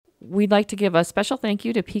we'd like to give a special thank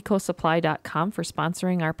you to picosupply.com for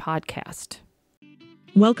sponsoring our podcast.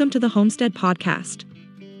 Welcome to the Homestead Podcast.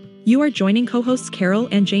 You are joining co-hosts Carol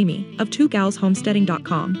and Jamie of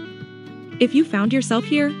twogalshomesteading.com. If you found yourself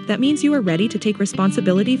here, that means you are ready to take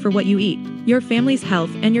responsibility for what you eat, your family's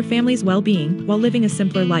health, and your family's well-being while living a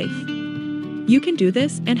simpler life. You can do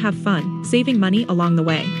this and have fun, saving money along the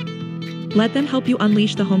way. Let them help you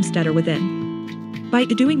unleash the homesteader within. By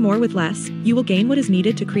doing more with less, you will gain what is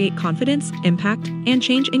needed to create confidence, impact, and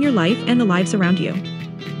change in your life and the lives around you.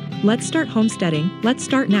 Let's start homesteading. Let's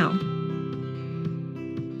start now.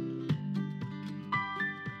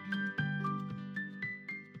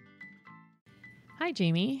 Hi,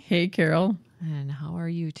 Jamie. Hey, Carol. And how are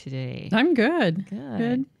you today? I'm good.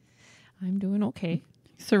 Good. I'm doing okay.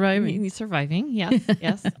 Surviving. Surviving, yes,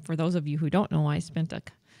 yes. For those of you who don't know, I spent a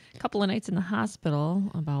couple of nights in the hospital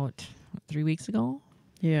about 3 weeks ago.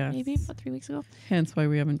 Yeah. Maybe about 3 weeks ago. Hence why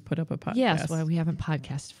we haven't put up a podcast. Yes, why we haven't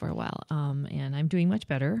podcasted for a while. And I'm doing much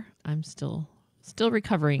better. I'm still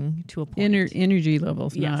recovering to a point. Energy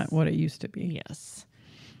levels, Yes. not what it used to be. Yes.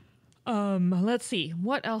 Let's see.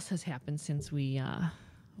 What else has happened since we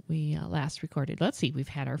last recorded? Let's see. We've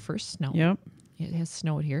had our first snow. Yep. It has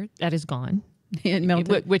snowed here. That is gone. It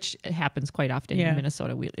melted. Which happens quite often in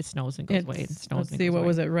Minnesota. It snows and goes away. And snows let's and see, goes what away.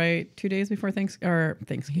 was it, right? 2 days before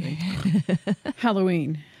Thanksgiving.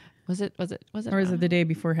 Halloween. Was it? Or is it the day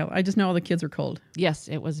before Halloween? I just know all the kids are cold. Yes,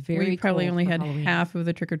 it was very We probably cold only for had Halloween. half of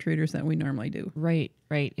the trick-or-treaters that we normally do. Right.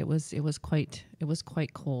 It was quite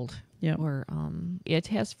cold. Yeah. Or it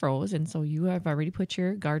has froze, and so you have already put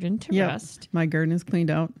your garden to Yep. rest. My garden is cleaned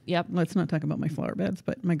out. Yep. Let's not talk about my flower beds,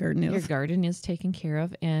 but my garden is. Your garden is taken care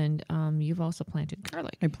of, and you've also planted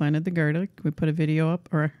garlic. I planted the garlic. We put a video up,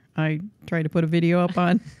 or I tried to put a video up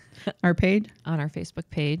on our page. On our Facebook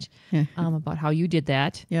page, Yeah. about how you did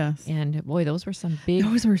that. Yes. And boy, those were some big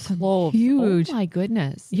Those were some cloves. huge. Oh my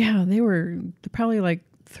goodness. Yeah, they were probably like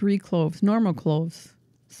 3 cloves, normal cloves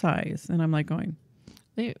size. And I'm like going,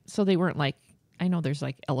 So they weren't like, I know there's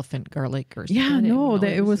like elephant garlic or something. yeah, no,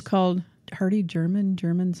 it was just- called hardy German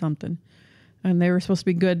something. And they were supposed to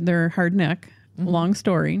be good. They're hard neck, long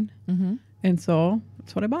storing. Mm-hmm. And so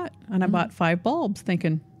that's what I bought. And I bought 5 bulbs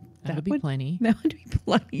thinking That would be plenty. That would be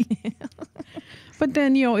plenty. But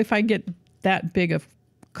then, if I get that big of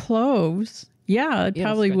cloves, it It'll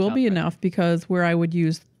probably stretch will out be better. enough, because where I would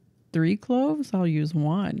use 3 cloves, I'll use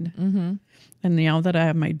 1. Mm-hmm. And now that I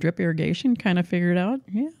have my drip irrigation kind of figured out,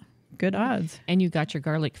 good odds. And you got your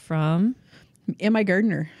garlic from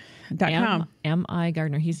MIgardener.com. M.I.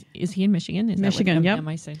 Gardner. Is he in Michigan? Is Michigan, that what yep.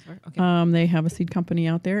 M.I. stands for? Okay. They have a seed company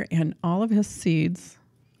out there, and all of his seeds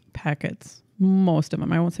packets, most of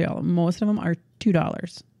them, I won't say all of them, most of them are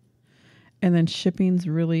 $2. And then shipping's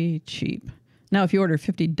really cheap. Now, if you order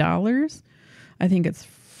 $50, I think it's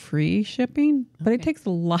free shipping, but it takes a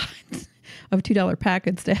lot of $2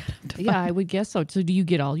 packets to add up to Yeah, I would guess so. So do you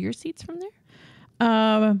get all your seeds from there?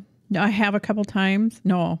 I have a couple times.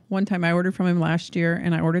 No, one time I ordered from him last year,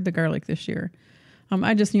 and I ordered the garlic this year.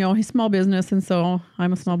 I just, he's small business, and so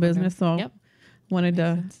I'm a small business, so Yep. wanted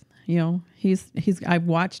to, I've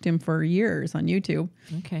watched him for years on YouTube.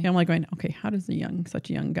 Okay. And I'm like going, okay, how does such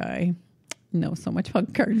a young guy know so much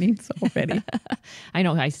about gardening already? I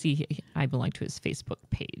know. I belong to his Facebook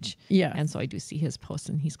page. Yeah. And so I do see his posts,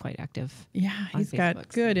 and he's quite active. Yeah, on he's got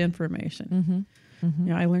Facebook, so. good information. Mm-hmm. Mm-hmm.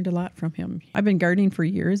 Yeah, I learned a lot from him. I've been gardening for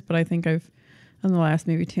years, but I think in the last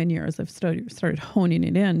maybe 10 years, I've started honing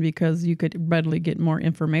it in, because you could readily get more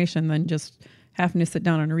information than just having to sit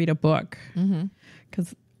down and read a book.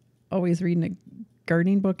 Because always reading a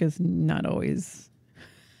gardening book is not always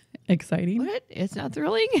exciting. What? It's not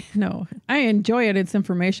thrilling? No, I enjoy it. It's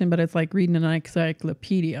information, but it's like reading an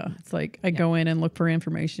encyclopedia. It's like I go in and look for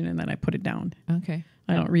information, and then I put it down. Okay.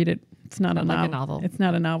 I don't read it. It's not a like a novel. novel. It's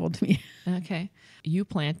not a novel to me. Okay. You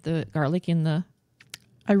plant the garlic in the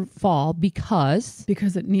fall because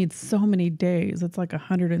Because it needs so many days. It's like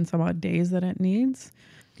 100 and some odd days that it needs.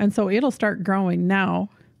 And so it'll start growing now,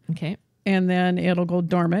 okay. and then it'll go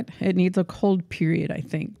dormant. It needs a cold period, I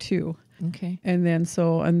think, too. Okay. And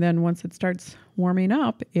then once it starts warming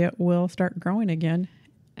up, it will start growing again.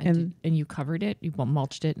 And you covered it? You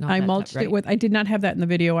mulched it? And all I that mulched stuff, right? it with, I did not have that in the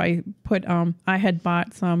video. I put, I had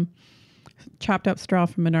bought some chopped up straw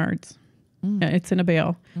from Menards. It's in a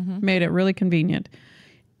bale. Made it really convenient.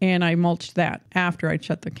 And I mulched that after I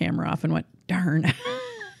shut the camera off and went, darn.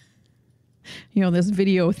 This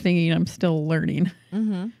video thingy, I'm still learning.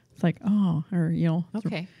 It's like,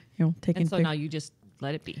 Okay. taking And so now you just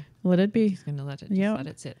let it be. let it be. Just gonna let it. Yep. Just let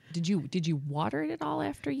it sit. Did you water it at all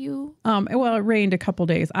after you? Well, it rained a couple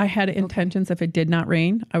days. I had intentions, if it did not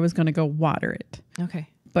rain, I was going to go water it. Okay.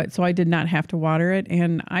 But so I did not have to water it.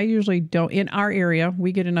 And I usually don't. In our area,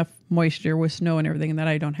 we get enough moisture with snow and everything that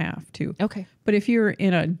I don't have to. Okay. But if you're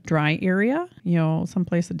in a dry area,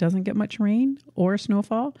 someplace that doesn't get much rain or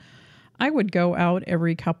snowfall, I would go out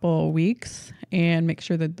every couple of weeks and make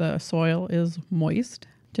sure that the soil is moist,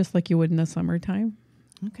 just like you would in the summertime.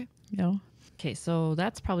 Okay. Okay, so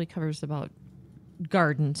that's probably covers about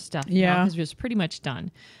garden stuff. Yeah. Because it was pretty much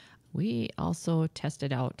done. We also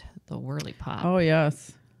tested out the Whirly Pop. Oh,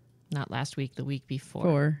 yes. Not last week, the week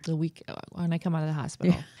before. The week when I come out of the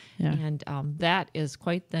hospital. Yeah. And that is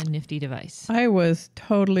quite the nifty device. I was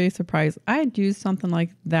totally surprised. I had used something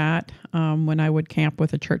like that when I would camp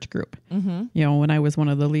with a church group. Mm-hmm. When I was one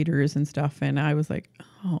of the leaders and stuff. And I was like,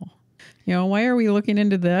 why are we looking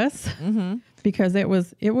into this? Mm-hmm. Because it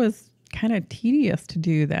was kind of tedious to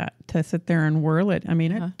do that, to sit there and whirl it. I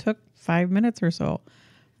mean, it took 5 minutes or so.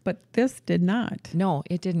 But this did not. No,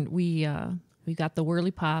 it didn't. We got the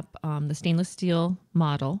Whirly Pop, the stainless steel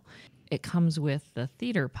model. It comes with the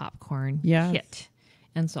theater popcorn kit.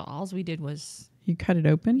 And so all we did was... You cut it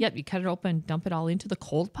open? Yep, you cut it open, dump it all into the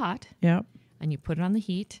cold pot. Yep. And you put it on the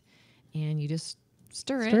heat, and you just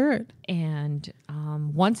stir it. And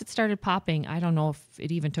once it started popping, I don't know if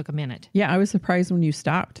it even took a minute. Yeah, I was surprised when you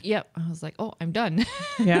stopped. Yep. I was like, oh, I'm done.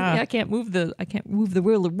 Yeah. I can't move the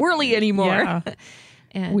whirly anymore. Yeah.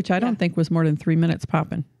 And, which I don't think was more than 3 minutes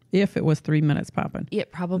popping. If it was 3 minutes popping.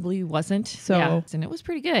 It probably wasn't. So, and it was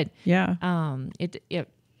pretty good. Yeah. It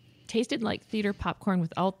tasted like theater popcorn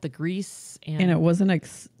without the grease, and it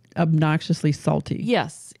wasn't obnoxiously salty.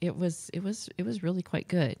 Yes, it was really quite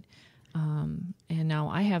good. And now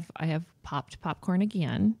I have popped popcorn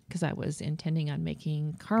again because I was intending on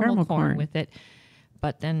making caramel corn with it.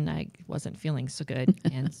 But then I wasn't feeling so good.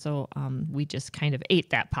 And so we just kind of ate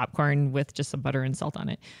that popcorn with just some butter and salt on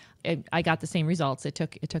it. I got the same results. It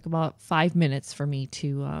took about 5 minutes for me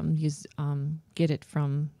to get it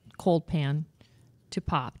from cold pan to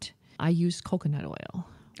popped. I used coconut oil.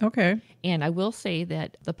 Okay. And I will say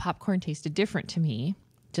that the popcorn tasted different to me,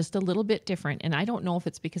 just a little bit different. And I don't know if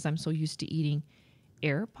it's because I'm so used to eating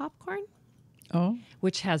air popcorn. Oh,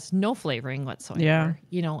 which has no flavoring whatsoever.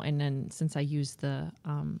 Yeah. And then since I use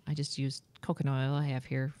I just used coconut oil I have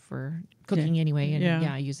here for cooking anyway. And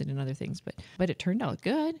I use it in other things, but it turned out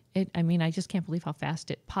good. I just can't believe how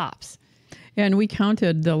fast it pops. And we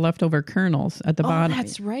counted the leftover kernels at the bottom.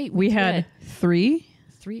 That's right. We had 3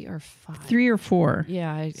 or 5, 3 or 4.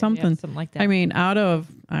 Yeah. Something like that. I mean,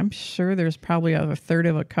 I'm sure there's probably a third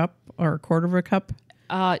of a cup or a quarter of a cup.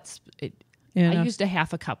 I used a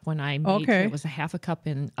half a cup when I made Okay. it was a half a cup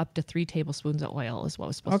and up to 3 tablespoons of oil is what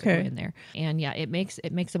was supposed to go in there. And it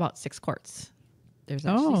makes about 6 quarts. There's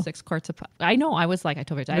actually 6 quarts of I know. I was like, I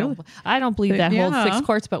told her, I don't believe that holds 6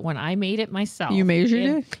 quarts, but when I made it myself. You measured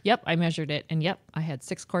it? Yep, I measured it. And I had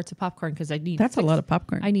 6 quarts of popcorn because I need That's a lot of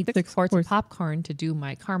popcorn. I need 6 quarts of popcorn to do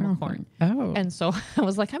my caramel corn. Oh. And so I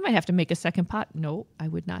was like, I might have to make a second pot. No, I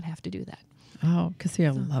would not have to do that. Oh, because I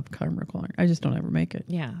love caramel corn. I just don't ever make it.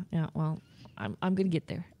 Yeah. Well, I'm going to get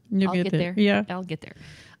there. I'll get there. Yeah. I'll get there.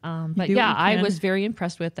 But I was very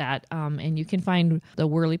impressed with that. And you can find the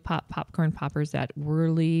Whirly Pop popcorn poppers at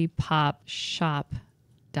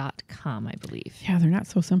whirlypopshop.com, I believe. Yeah, they're not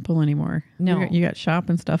so simple anymore. No. You got shop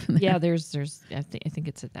and stuff in there. Yeah, there's I think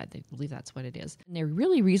it's at that. I believe that's what it is. And they're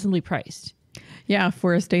really reasonably priced. Yeah,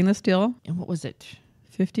 for a stainless steel. And what was it?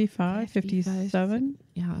 55, 57?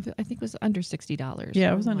 Yeah, I think it was under $60.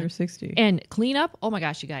 Yeah, it was under 60. And cleanup, oh my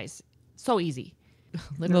gosh, you guys, so easy.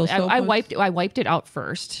 Literally, I wiped it out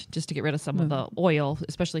first just to get rid of some of the oil,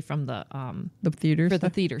 especially from the theater for stuff.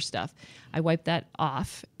 the theater stuff. I wiped that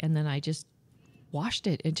off, and then I just washed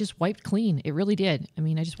it. It just wiped clean. It really did. I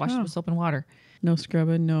mean, I just washed it with soap and water. No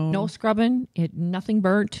scrubbing. No scrubbing. Nothing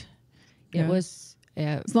burnt. It was.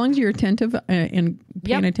 As long as you're attentive and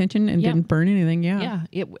paying attention and didn't burn anything. Yeah.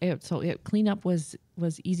 Yeah. So cleanup was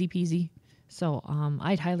easy peasy. So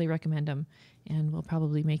I'd highly recommend them, and we'll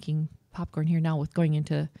probably making popcorn here now with going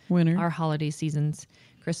into winter, our holiday seasons,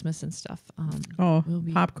 Christmas and stuff.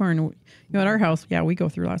 Popcorn. At our house, we go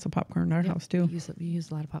through lots of popcorn at our house too. We use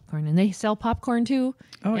a lot of popcorn, and they sell popcorn too,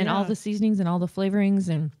 all the seasonings and all the flavorings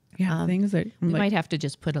and things that we might have to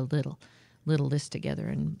just put a little list together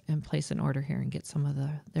and place an order here and get some of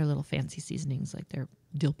their little fancy seasonings like their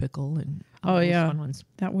dill pickle and those fun ones.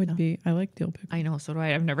 That would be. I like dill pickle. I know, so do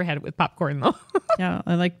I. I've never had it with popcorn though. Yeah,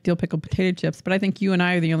 I like dill pickle potato chips, but I think you and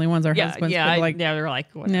I are the only ones. Our husbands they're like,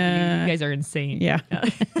 you guys are insane. Yeah.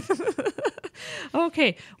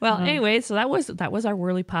 Okay. Well, anyway, so that was our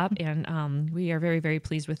Whirly Pop, and we are very, very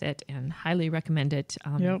pleased with it and highly recommend it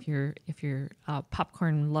if you're a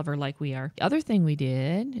popcorn lover like we are. The other thing we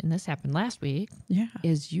did, and this happened last week,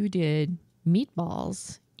 is you did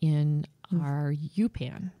meatballs in our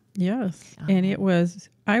U-pan. Yes, and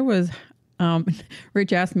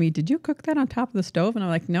Rich asked me, "Did you cook that on top of the stove?" And I'm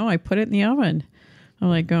like, "No, I put it in the oven." I'm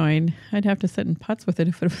like going, I'd have to sit in putts with it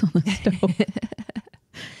if it was on the stove.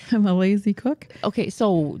 I'm a lazy cook. Okay,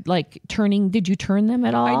 so like did you turn them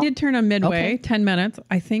at all? I did turn them midway, 10 minutes.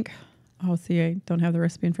 I think, I don't have the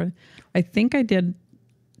recipe in front of me. I think I did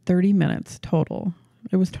 30 minutes total.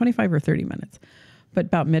 It was 25 or 30 minutes. But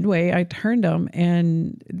about midway, I turned them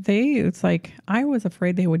and it's like, I was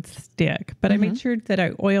afraid they would stick. But I made sure that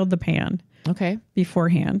I oiled the pan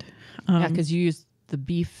beforehand. Because you used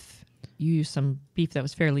some beef that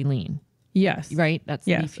was fairly lean. Yes. Right? That's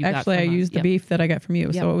the beef you got actually, I used the beef that I got from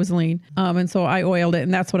you, so it was lean. And so I oiled it,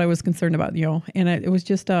 and that's what I was concerned about, and it was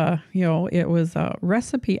just it was a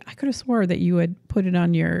recipe. I could have swore that you had put it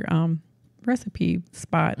on your recipe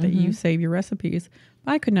spot that you save your recipes,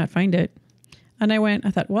 but I could not find it. And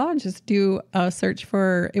I thought, well, I'll just do a search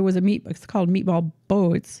for, it's called meatball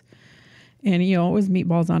boats. And, it was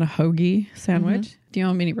meatballs on a hoagie sandwich. Do you know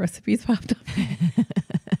how many recipes popped up?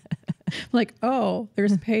 Like, oh,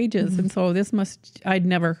 there's pages. And so I'd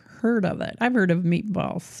never heard of it. I've heard of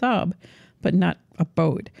meatball sub, but not a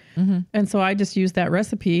boat. And so I just used that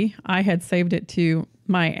recipe. I had saved it to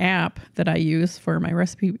my app that I use for my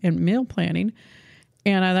recipe and meal planning.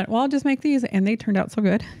 And I thought, well, I'll just make these. And they turned out so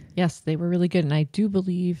good. Yes, they were really good. And I do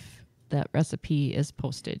believe that recipe is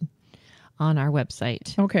posted on our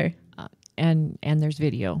website. Okay. And there's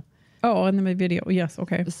video. Oh, and the video. Yes.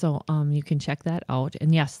 Okay. So you can check that out.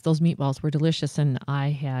 And yes, those meatballs were delicious. And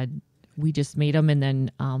we just made them. And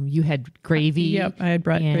then you had gravy. Yep. I had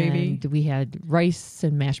gravy. And we had rice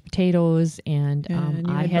and mashed potatoes. And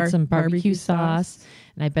I had some barbecue sauce.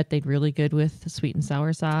 And I bet they'd really good with the sweet and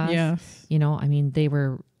sour sauce. Yes. They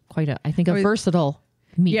were quite a versatile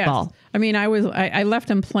meatball. Yes. I mean, I left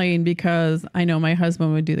them plain because I know my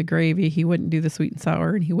husband would do the gravy. He wouldn't do the sweet and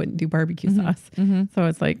sour, and he wouldn't do barbecue sauce. So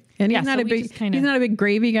it's like, and he's not a big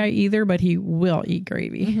gravy guy either, but he will eat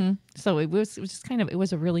gravy. So it was just it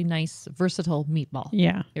was a really nice, versatile meatball.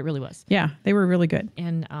 Yeah, it really was. Yeah, they were really good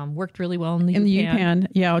and worked really well in the U-pan.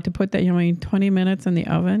 Yeah, to put that, 20 minutes in the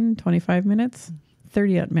oven, 25 minutes,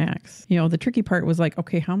 30 at max. The tricky part was like,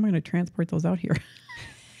 okay, how am I going to transport those out here?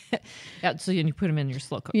 Yeah, so you put them in your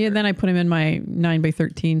slow cooker. Yeah, then I put them in my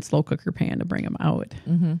 9x13 slow cooker pan to bring them out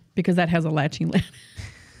because that has a latching lid.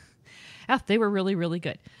 Yeah, they were really, really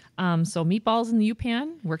good. So meatballs in the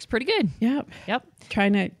U-pan works pretty good. Yep.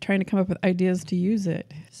 Trying to come up with ideas to use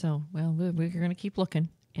it. So, well, we're going to keep looking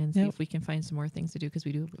and see if we can find some more things to do because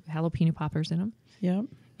we do jalapeno poppers in them. Yep.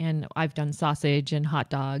 And I've done sausage and hot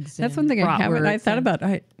dogs. That's one thing I haven't. I thought about.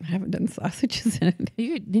 I haven't done sausages in it.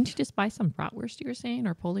 Didn't you just buy some bratwurst? You were saying,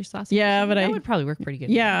 or Polish sausage? Yeah, but that would probably work pretty good.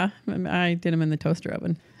 Yeah, I did them in the toaster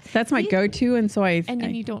oven. That's my go-to, and so I. And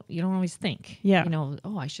then you don't always think. Yeah.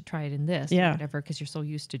 I should try it in this. Yeah. Or whatever, because you're so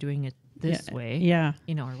used to doing it this way. Yeah.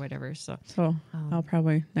 Or whatever. So I'll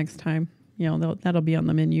probably next time. That'll be on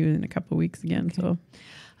the menu in a couple of weeks again. Okay. So.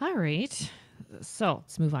 All right. So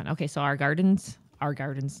let's move on. Okay, so our gardens,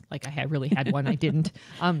 like I really had one, I didn't.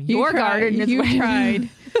 Your garden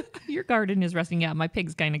is resting. Yeah, my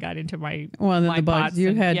pigs kind of got into my the bugs.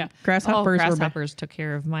 You had grasshoppers. Grasshoppers took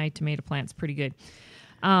care of my tomato plants pretty good.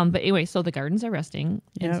 But anyway, so the gardens are resting.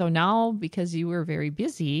 And so now, because you were very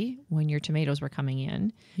busy when your tomatoes were coming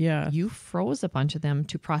in, you froze a bunch of them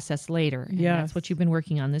to process later. And that's what you've been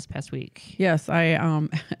working on this past week. Yes, I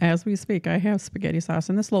as we speak, I have spaghetti sauce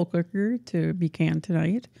in the slow cooker to be canned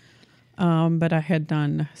tonight. But I had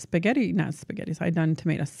done I'd done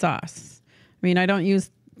tomato sauce. I mean, I don't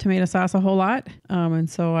use tomato sauce a whole lot. And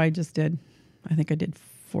so I think I did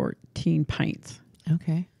 14 pints.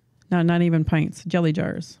 Okay. No, not even pints. Jelly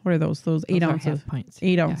jars. What are those? Those 8 ounces. Half pints.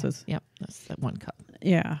 8 ounces. Yep. That's that 1 cup.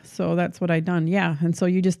 Yeah. So that's what I done. Yeah. And so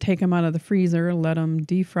you just take them out of the freezer, let them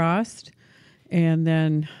defrost, and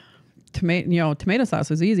then tomato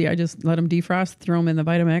sauce is easy. I just let them defrost, throw them in the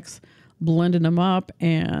Vitamix, blended them up,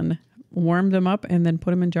 and warmed them up, and then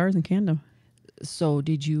put them in jars and canned them. So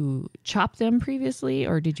did you chop them previously,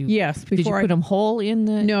 or did you? Yes. Did you put them whole in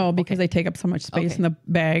the? No, because they take up so much space in the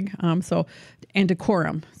bag. And to core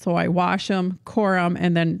them. So I wash them, core them,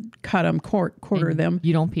 and then cut them, quarter them.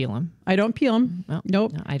 You don't peel them? I don't peel them. Well,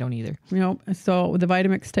 nope. No, I don't either. Nope. So the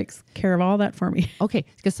Vitamix takes care of all that for me. Okay.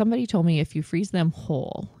 Because somebody told me if you freeze them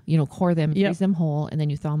whole, core them, freeze them whole, and then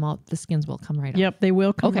you thaw them out, the skins will come right off. Yep. They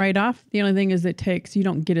will come right off. The only thing is you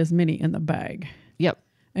don't get as many in the bag. Yep.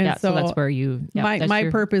 And yeah, so that's where you. Yep, my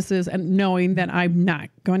purpose is, and knowing that I'm not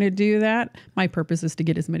going to do that, my purpose is to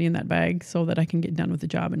get as many in that bag so that I can get done with the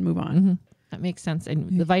job and move on. Mm-hmm. That makes sense.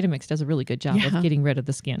 And the Vitamix does a really good job of getting rid of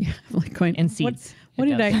the skin like going, and seeds. What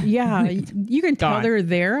did I? Yeah, you can tell they're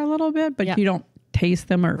there a little bit, but you don't taste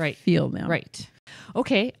them or feel them. Right.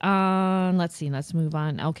 Okay. Let's see. Let's move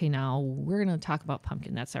on. Okay. Now we're going to talk about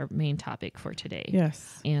pumpkin. That's our main topic for today.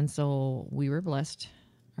 Yes. And so we were blessed,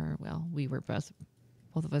 we were blessed.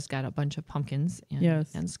 Both of us got a bunch of pumpkins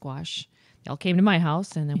and squash. They all came to my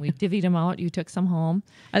house, and then we divvied them out. You took some home.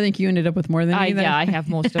 I think you ended up with more than me. Yeah, I have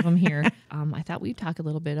most of them here. I thought we'd talk a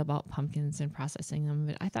little bit about pumpkins and processing them.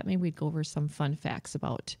 But I thought maybe we'd go over some fun facts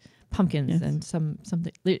about pumpkins and some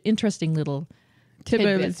interesting little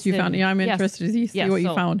tidbits you found. Yeah, I'm interested to see what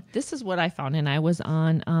you found. This is what I found, and I was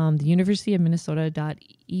on the University of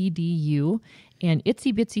Minnesota.edu and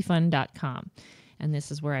itsybitsyfun.com, and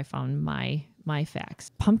this is where I found my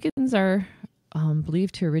facts. Pumpkins are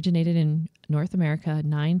believed to originated in North America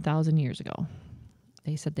 9,000 years ago.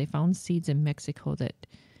 They said they found seeds in Mexico that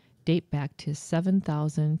date back to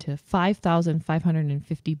 7,000 to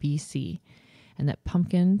 5,550 BC, and that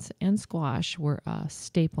pumpkins and squash were a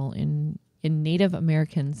staple in Native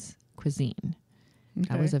Americans' cuisine. Okay.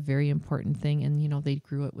 That was a very important thing, and they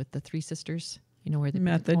grew it with the Three Sisters. Where the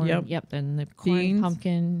method, corn, and the corn,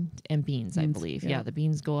 pumpkin, and beans. I believe. Yeah, the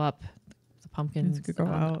beans go up. Pumpkins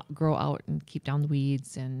grow out and keep down the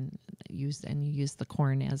weeds, and you use the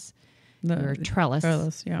corn as your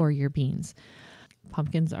trellis for your beans.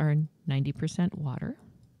 Pumpkins are 90% water.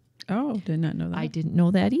 Oh, did not know that. I didn't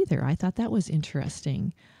know that either. I thought that was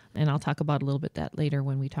interesting, and I'll talk about a little bit that later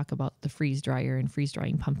when we talk about the freeze dryer and freeze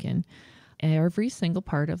drying pumpkin. Every single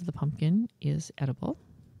part of the pumpkin is edible.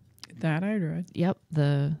 That I read. Yep,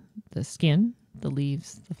 the skin, the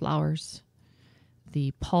leaves, the flowers,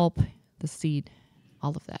 the pulp, the seed,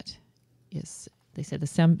 all of that is. They said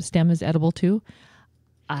the stem is edible too.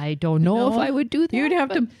 I don't know if I would do that. You'd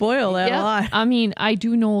have to boil that a lot. I mean, I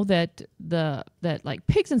do know that that like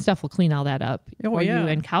pigs and stuff will clean all that up for you,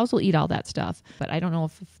 and cows will eat all that stuff. But I don't know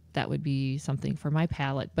if that would be something for my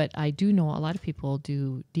palate. But I do know a lot of people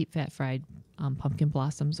do deep fat fried pumpkin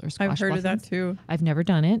blossoms or squash blossoms. I've heard of that too. I've never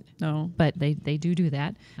done it. No. But they do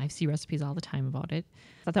that. I see recipes all the time about it.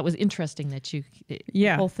 I thought that was interesting that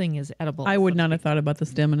the whole thing is edible. I would not have thought about the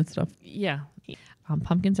stem and stuff. Yeah.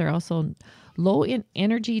 Pumpkins are also low in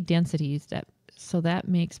energy densities, so that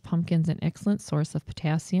makes pumpkins an excellent source of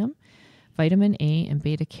potassium, vitamin A, and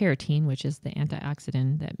beta carotene, which is the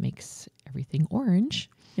antioxidant that makes everything orange.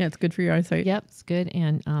 Yeah, it's good for your eyesight. Yep, it's good,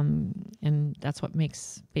 and that's what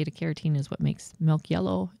makes beta carotene is what makes milk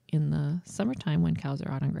yellow in the summertime when cows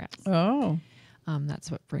are out on grass. Oh,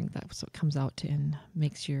 that's what comes out and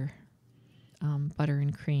makes your butter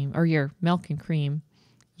and cream or your milk and cream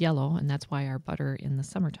yellow, and that's why our butter in the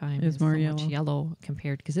summertime is more so much yellow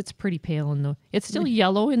compared, because it's pretty pale it's still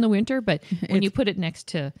yellow in the winter, but when you put it next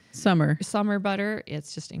to summer butter,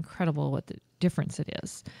 it's just incredible what the difference it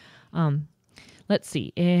is. Let's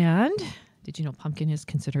see. And did you know pumpkin is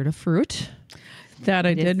considered a fruit? That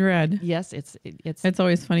I did read. Yes, it's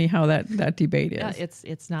always funny how that debate is. Yeah,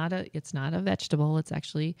 it's not a vegetable. It's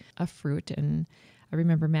actually a fruit. And I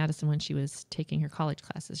remember Madison when she was taking her college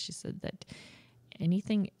classes, she said that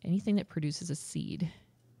anything that produces a seed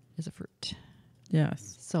is a fruit.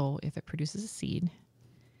 Yes. So if it produces a seed,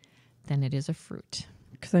 then it is a fruit.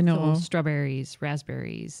 Because I know strawberries,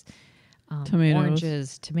 raspberries, tomatoes.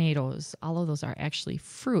 Oranges, tomatoes, all of those are actually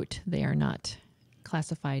fruit. They are not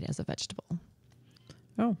classified as a vegetable.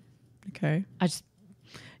 Oh, okay.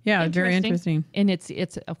 Very interesting. And it's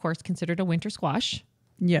of course considered a winter squash.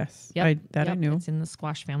 Yes, I knew. It's in the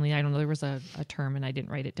squash family. I don't know, there was a term and I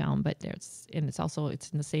didn't write it down, but it's in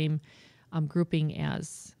the same grouping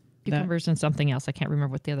as cucumbers and something else. I can't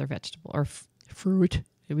remember what the other vegetable or fruit.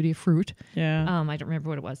 It would be a fruit. Yeah. I don't remember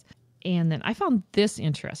what it was. And then I found this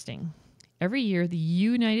interesting. Every year, the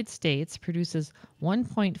United States produces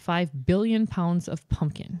 1.5 billion pounds of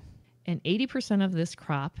pumpkin. And 80% of this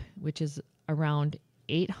crop, which is around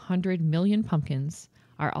 800 million pumpkins,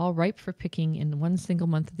 are all ripe for picking in one single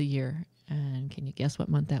month of the year. And can you guess what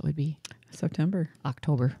month that would be? September.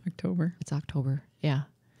 October. It's October. Yeah.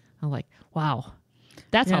 I'm like, wow.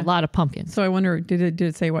 That's a lot of pumpkins. So I wonder, did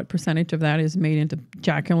it say what percentage of that is made into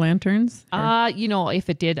jack-o'-lanterns? If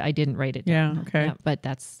it did, I didn't write it down. Yeah, okay. Yeah, but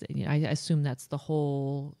that's, I assume that's the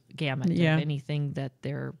whole gamut of anything that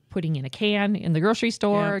they're putting in a can in the grocery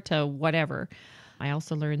store to whatever. I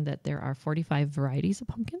also learned that there are 45 varieties of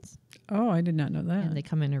pumpkins. Oh, I did not know that. And they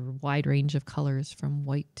come in a wide range of colors from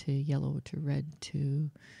white to yellow to red to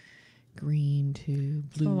green to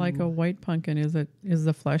blue. So like a white pumpkin, is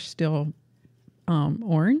the flesh still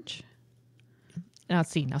orange? Now, let's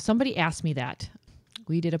see. Now, somebody asked me that.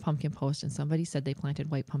 We did a pumpkin post, and somebody said they planted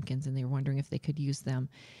white pumpkins, and they were wondering if they could use them.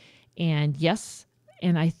 And yes,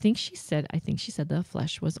 and I think she said the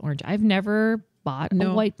flesh was orange. I've never bought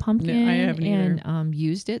a white pumpkin I haven't and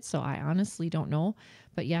used it, so I honestly don't know.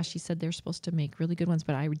 But yeah, she said they're supposed to make really good ones.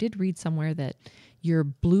 But I did read somewhere that your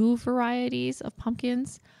blue varieties of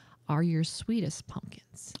pumpkins are your sweetest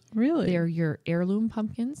pumpkins. Really? They're your heirloom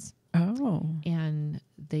pumpkins. Oh. And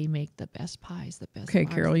they make the best pies, the best. Okay,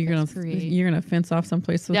 Carol, you're gonna fence off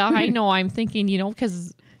someplace. Yeah, I know. I'm thinking,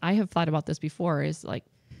 because I have thought about this before, is like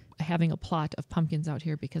having a plot of pumpkins out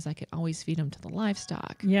here because I could always feed them to the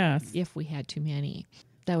livestock. Yes. If we had too many,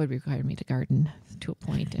 that would require me to garden to a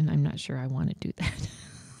point, and I'm not sure I want to do that.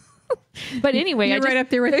 But anyway, you're right up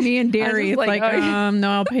there with me and dairy. It's like no,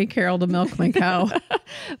 I'll pay Carol to milk my cow.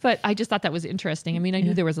 But I just thought that was interesting. I mean, I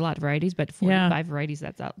knew there was a lot of varieties, but 45 varieties,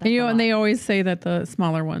 that's out. And they always say that the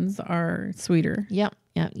smaller ones are sweeter. Yep.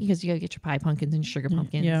 Yeah, because you got to get your pie pumpkins and sugar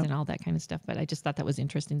pumpkins and all that kind of stuff. But I just thought that was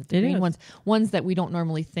interesting. That the green ones that we don't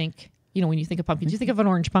normally think, when you think of pumpkins, you think of an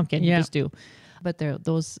orange pumpkin. You just do. But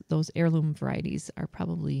those heirloom varieties are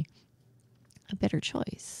probably a better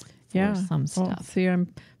choice for some stuff. Well, see, I'm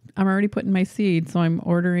already putting my seeds, so I'm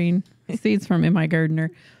ordering seeds from in my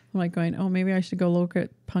gardener. I'm like going, maybe I should go look at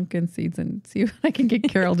pumpkin seeds and see what I can get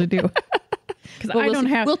Carol to do. Because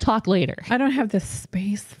we'll talk later. I don't have the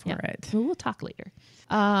space for it. Well, we'll talk later.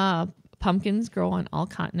 Pumpkins grow on all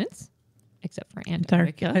continents except for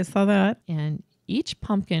Antarctica. I saw that. And each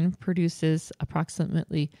pumpkin produces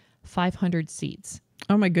approximately 500 seeds.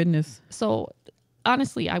 Oh my goodness. So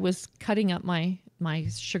honestly, I was cutting up my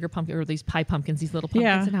sugar pumpkin, or these pie pumpkins, these little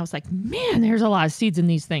pumpkins, and I was like, man, there's a lot of seeds in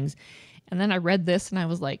these things. And then I read this and I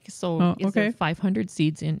was like, is there 500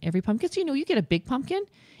 seeds in every pumpkin? So, you get a big pumpkin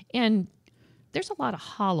and there's a lot of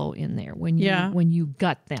hollow in there when you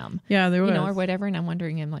gut them. Yeah, there was. Or whatever. And I'm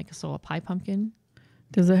wondering, so a pie pumpkin,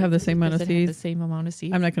 does it have the same amount of seeds? Have the same amount of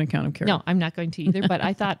seeds? I'm not going to count them, Carol. No, I'm not going to either. But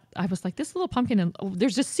I was like, this little pumpkin, and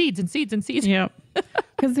there's just seeds and seeds and seeds. Yeah.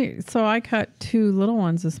 So I cut 2 little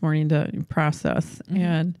ones this morning to process,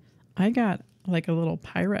 and I got like a little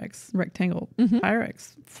Pyrex, rectangle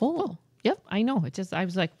Pyrex full. Yep, I know. I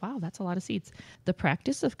was like, wow, that's a lot of seeds. The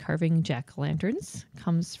practice of carving jack-o'-lanterns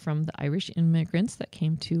comes from the Irish immigrants that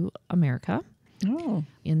came to America. Oh.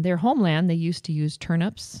 In their homeland, they used to use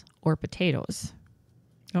turnips or potatoes.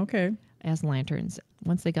 Okay. As lanterns.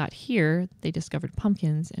 Once they got here, they discovered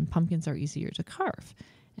pumpkins, and pumpkins are easier to carve.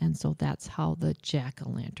 And so that's how the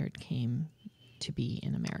jack-o'-lantern came to be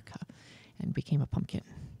in America and became a pumpkin.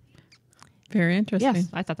 Very interesting. Yes,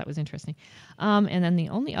 I thought that was interesting. And then the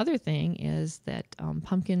only other thing is that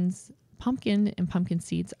pumpkin and pumpkin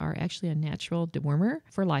seeds are actually a natural dewormer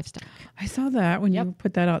for livestock. I saw that when you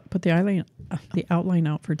put the outline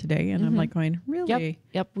out for today, and I'm like going, really?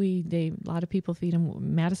 Yep. A lot of people feed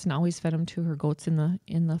them. Madison always fed them to her goats in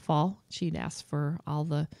the fall. She'd ask for all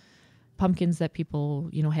the pumpkins that people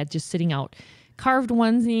had just sitting out. Carved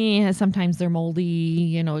ones, sometimes they're moldy.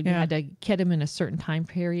 You had to get them in a certain time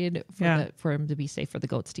period for them to be safe for the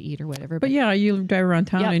goats to eat or whatever. But you drive around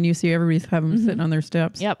town and you see everybody have them sitting on their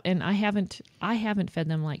steps. Yep, and I haven't fed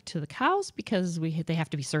them like to the cows because they have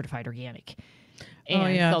to be certified organic.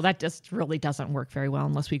 And so that just really doesn't work very well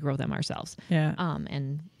unless we grow them ourselves. Yeah.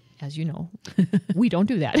 And as you know, we don't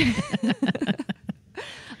do that.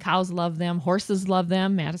 Cows love them. Horses love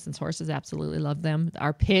them. Madison's horses absolutely love them.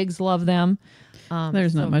 Our pigs love them.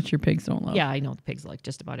 There's not much your pigs don't love. Yeah, I know the pigs like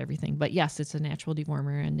just about everything. But yes, it's a natural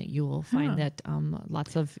dewormer, and you will find that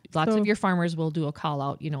lots of your farmers will do a call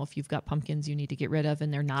out. If you've got pumpkins you need to get rid of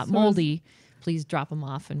and they're not moldy, please drop them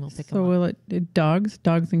off and we'll pick them up. So will it dogs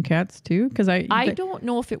and cats too? Because I don't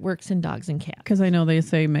know if it works in dogs and cats. Because I know they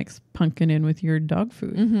say mix pumpkin in with your dog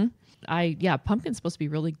food. Mm-hmm. Pumpkin's supposed to be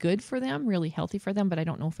really good for them, really healthy for them, but I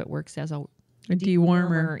don't know if it works as a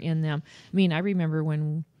dewormer in them. I mean, I remember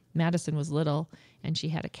when Madison was little and she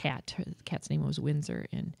had a cat. The cat's name was Windsor,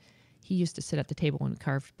 and he used to sit at the table and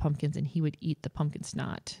carve pumpkins, and he would eat the pumpkin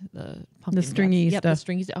snot, the stringy stuff. The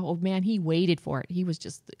stringy stuff. Oh man, he waited for it. He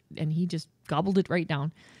just gobbled it right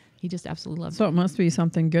down. He just absolutely loved it. So it must be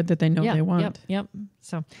something good that they know they want. Yep.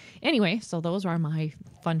 So anyway, those are my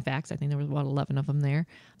fun facts. I think there was about 11 of them there.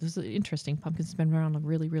 This is interesting. Pumpkins have been around a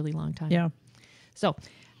really, really long time. Yeah. So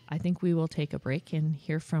I think we will take a break and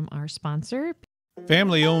hear from our sponsor.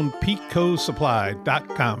 Family-owned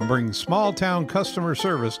PecoSupply.com brings small-town customer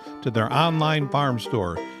service to their online farm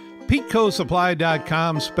store.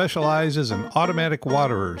 PetecoSupply.com specializes in automatic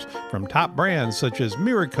waterers from top brands such as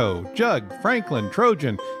Miraco, Jug, Franklin,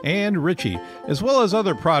 Trojan, and Ritchie, as well as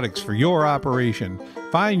other products for your operation.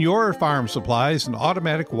 Find your farm supplies and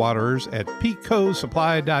automatic waterers at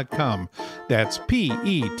PetecoSupply.com. That's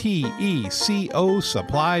PETECO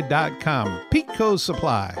Supply.com. Petco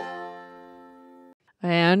Supply.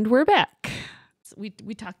 And we're back. We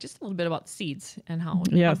talked just a little bit about seeds and how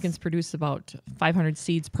pumpkins produce about 500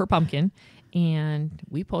 seeds per pumpkin. And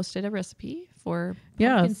we posted a recipe for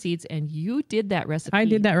pumpkin seeds, and you did that recipe. I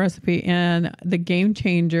did that recipe, and the game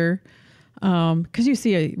changer, because you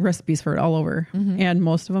see recipes for it all over, and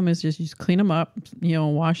most of them is just you just clean them up,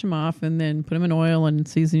 wash them off, and then put them in oil and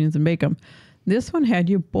seasonings and bake them. This one had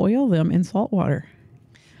you boil them in salt water.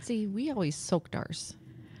 See, we always soaked ours.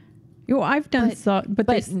 I've done but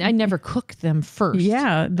I never cooked them first.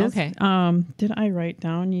 Yeah. Okay. Did I write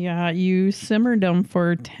down? Yeah. You simmered them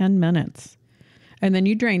for 10 minutes and then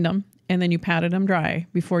you drained them and then you patted them dry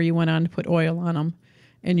before you went on to put oil on them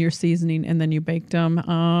and your seasoning. And then you baked them.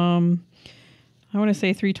 I want to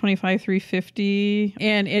say 325, 350.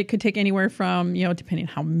 And it could take anywhere from, depending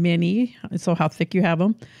on how many, so how thick you have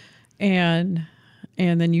them. And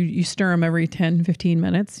then you stir them every 10, 15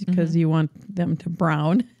 minutes because you want them to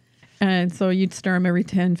brown. And so you'd stir them every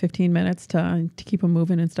 10, 15 minutes to keep them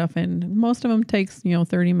moving and stuff. And most of them takes,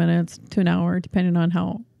 30 minutes to an hour, depending on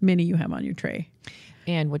how many you have on your tray.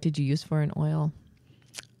 And what did you use for an oil?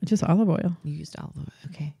 Just olive oil. You used olive oil.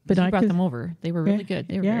 Okay. But you brought them over. They were really good.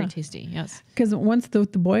 They were very tasty. Yes. Because once the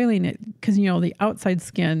boiling because, the outside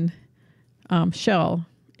skin shell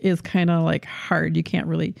is kind of like hard. You can't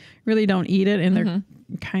really don't eat it. And they're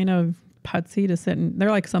kind of putsy to sit in. They're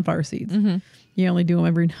like sunflower seeds. You only do them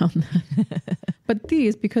every now and then. But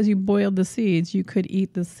these, because you boiled the seeds, you could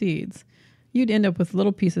eat the seeds. You'd end up with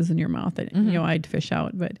little pieces in your mouth that, I'd fish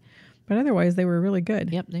out. But otherwise, they were really good.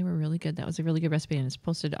 Yep, they were really good. That was a really good recipe, and it's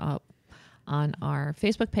posted up on our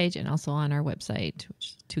Facebook page and also on our website,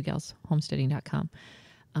 which is twogalshomesteading.com,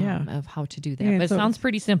 of how to do that. But it sounds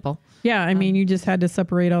pretty simple. Yeah, I mean, you just had to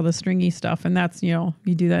separate all the stringy stuff, and that's, you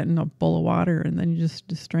do that in a bowl of water, and then you just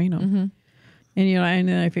strain them. And, and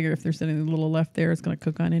then I figure if there's anything little left there, it's going to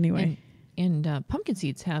cook on anyway. And pumpkin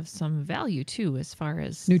seeds have some value, too, as far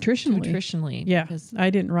as nutritionally. Yeah, I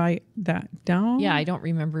didn't write that down. Yeah, I don't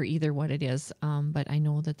remember either what it is, but I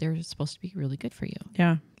know that they're supposed to be really good for you.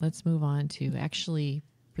 Yeah. Let's move on to actually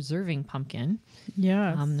preserving pumpkin.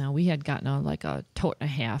 Yeah. Now, we had gotten a tote and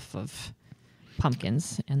a half of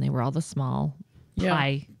pumpkins, and they were all the small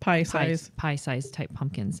pie size type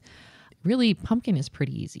pumpkins. Really, pumpkin is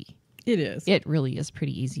pretty easy. It is. It really is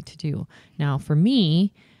pretty easy to do. Now, for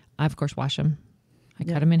me, I, of course, wash them. I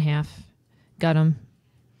cut them in half, gut them,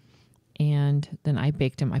 and then I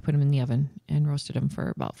baked them. I put them in the oven and roasted them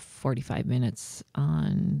for about 45 minutes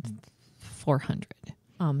on 400.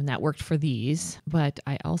 And that worked for these. But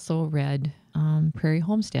I also read Prairie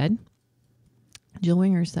Homestead, Jill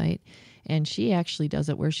Winger's site, and she actually does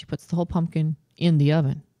it where she puts the whole pumpkin in the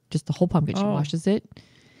oven. Just the whole pumpkin. She washes it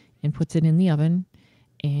and puts it in the oven.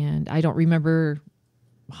 And I don't remember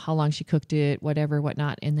how long she cooked it,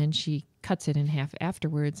 whatnot. And then she cuts it in half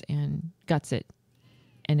afterwards and guts it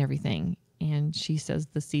and everything. And she says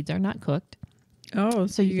the seeds are not cooked. Oh,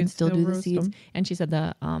 so you can still do the seeds. Them. And she said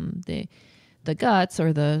the guts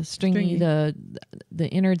or the stringy. the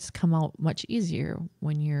innards come out much easier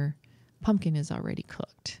when your pumpkin is already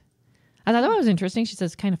cooked. I thought that was interesting. She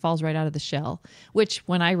says it kind of falls right out of the shell, which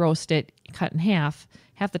when I roast it, cut in half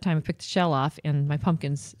the time I pick the shell off and my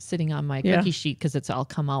pumpkin's sitting on my cookie sheet because it's all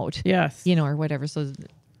come out, or whatever. So,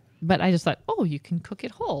 but I just thought, you can cook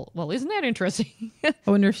it whole. Well, isn't that interesting? I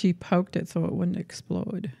wonder if she poked it so it wouldn't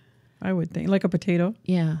explode. I would think like a potato.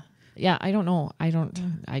 Yeah. I don't know. I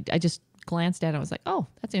just glanced at it. I was like,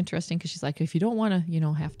 that's interesting. Cause she's like, if you don't want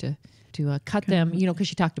to, have to cut them, because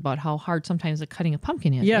she talked about how hard sometimes cutting a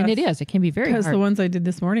pumpkin is. Yes. And it is. It can be very hard. Because the ones I did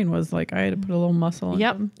this morning was like, I had to put a little muscle in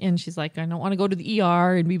them. And she's like, I don't want to go to the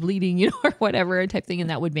ER and be bleeding, or whatever type thing. And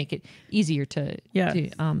that would make it easier to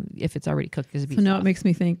if it's already cooked. So now it makes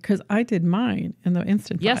me think, because I did mine in the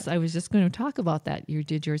Instant Pot. Yes, I was just going to talk about that. You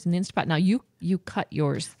did yours in the Instant Pot. Now you cut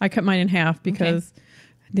yours. I cut mine in half because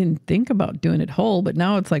I didn't think about doing it whole, but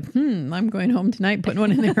now it's like, I'm going home tonight, putting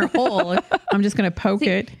one in there whole. I'm just going to poke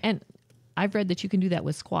it. And I've read that you can do that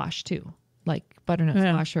with squash too, like butternut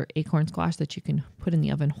squash or acorn squash that you can put in the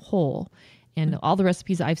oven whole. And all the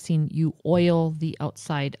recipes I've seen, you oil the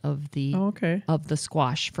outside of the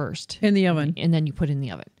squash first in the oven, and then you put it in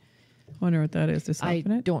the oven. I wonder what that is to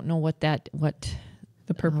soften it. I don't know what the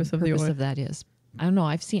purpose of that is, I don't know.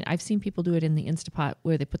 I've seen people do it in the Instapot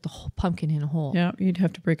where they put the whole pumpkin in a hole. Yeah, you'd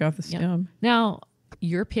have to break off the stem. Yep. Now,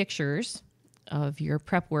 your pictures of your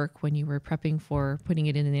prep work when you were prepping for putting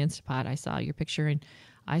it in the Instapot, I saw your picture and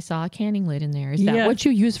I saw a canning lid in there. Is that what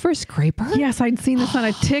you use for a scraper? Yes, I'd seen this on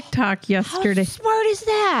a TikTok yesterday. How smart is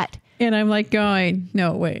that? And I'm like going,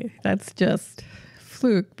 no way, that's just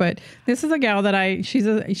fluke. But this is a gal that she's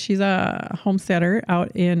a homesteader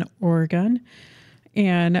out in Oregon.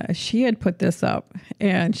 And she had put this up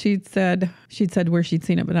and she'd said where she'd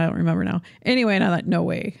seen it, but I don't remember now. Anyway, and I thought, no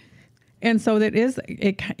way. And so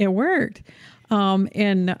it worked.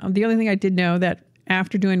 And the only thing I did know that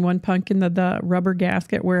after doing one pumpkin, the rubber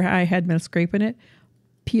gasket where I had been scraping it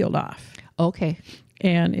peeled off. Okay.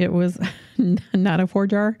 And it was not a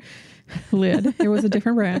 4-jar lid. It was a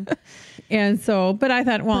different brand. And so, but I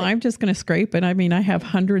thought, well, I'm just going to scrape it. I mean, I have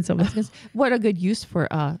hundreds of them. What a good use for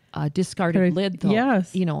a discarded lid, though.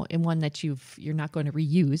 Yes. And one that you're not going to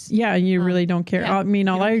reuse. Yeah, you really don't care. Yeah, I mean,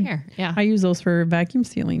 I use those for vacuum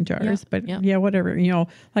sealing jars, but whatever.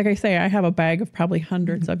 Like I say, I have a bag of probably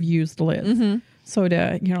hundreds of used lids. Mm-hmm. So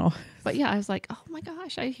But yeah, I was like, oh my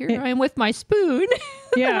gosh, I am with my spoon.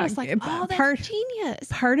 Yeah. I was like, oh, that's genius.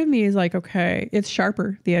 Part of me is like, okay, it's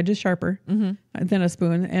sharper. The edge is sharper than a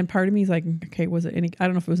spoon. And part of me is like, okay, I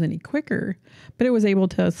don't know if it was any quicker, but it was able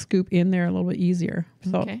to scoop in there a little bit easier.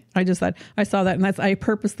 So I just thought, I saw that and I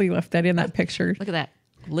purposely left that in that picture. Look at that.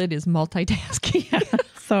 Lid is multitasking. Yeah.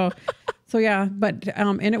 So yeah, but,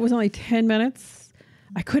 and it was only 10 minutes.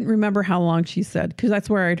 I couldn't remember how long she said, because that's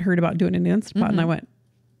where I'd heard about doing an Instapot. And I went,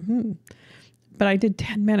 But I did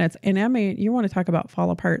 10 minutes. And I mean, you want to talk about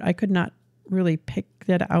fall apart. I could not really pick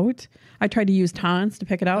that out. I tried to use tongs to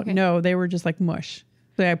pick it out. Okay. No, they were just like mush.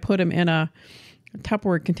 So I put them in a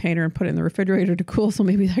Tupperware container and put it in the refrigerator to cool. So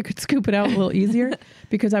maybe I could scoop it out a little easier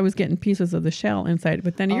because I was getting pieces of the shell inside.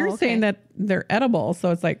 But then you're saying that they're edible.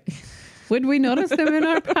 So it's like, would we notice them in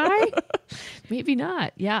our pie? Maybe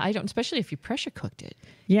not. Yeah, I don't, especially if you pressure cooked it.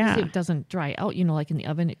 Yeah. It doesn't dry out, like in the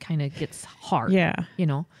oven, it kind of gets hard. Yeah.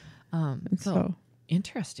 So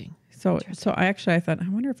interesting. So I thought, I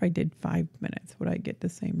wonder if I did 5 minutes, would I get the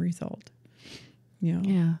same result?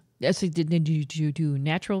 Yeah. So did you do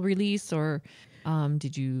natural release or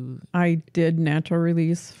did you? I did natural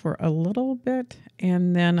release for a little bit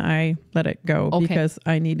and then I let it go because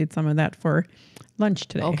I needed some of that for lunch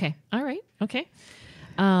today. Okay. All right. Okay.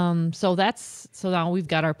 So now we've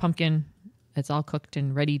got our pumpkin. It's all cooked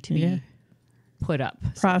and ready to be put up.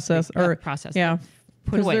 Processed. Yeah.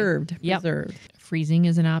 Preserved. Yep. Preserved. Freezing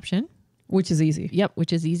is an option. Which is easy. Yep.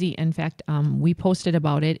 Which is easy. In fact, we posted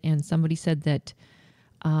about it and somebody said that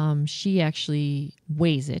she actually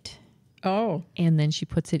weighs it. Oh. And then she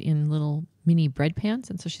puts it in little mini bread pans.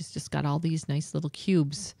 And so she's just got all these nice little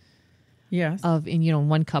cubes. Yes. Of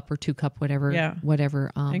 1 cup or 2 cup,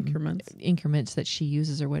 whatever increments that she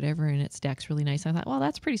uses or whatever, and it stacks really nice. I thought, well,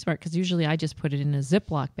 that's pretty smart because usually I just put it in a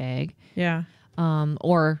Ziploc bag. Yeah.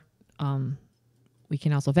 Or we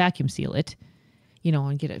can also vacuum seal it,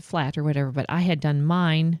 and get it flat or whatever. But I had done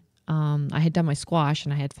mine. I had done my squash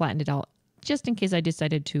and I had flattened it out just in case I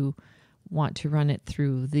decided to want to run it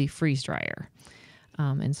through the freeze dryer.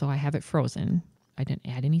 And so I have it frozen. I didn't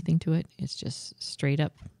add anything to it. It's just straight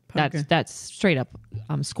up. That's straight up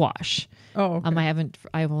squash. Oh, okay.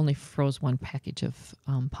 I've only froze one package of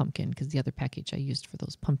pumpkin because the other package I used for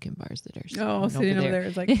those pumpkin bars that are sitting over there.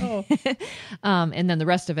 It's like, and then the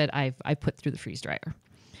rest of it I put through the freeze dryer.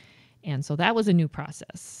 And so that was a new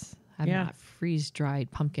process. I've not freeze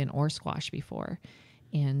dried pumpkin or squash before.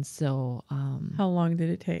 And so how long did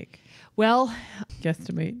it take? Well,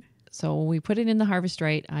 guesstimate. So we put it in the harvest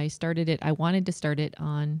right. I wanted to start it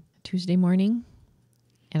on Tuesday morning.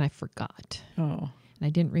 And I forgot. Oh. And I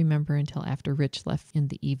didn't remember until after Rich left in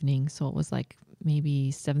the evening. So it was like maybe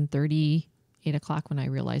 7:30, 8 o'clock when I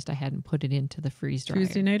realized I hadn't put it into the freeze dryer.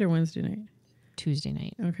 Tuesday night or Wednesday night? Tuesday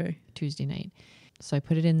night. Okay. Tuesday night. So I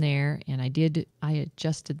put it in there and I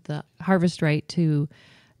adjusted the harvest rate to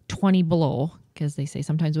 20 below because they say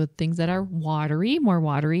sometimes with things that are more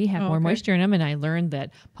watery, have more moisture in them. And I learned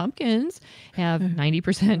that pumpkins have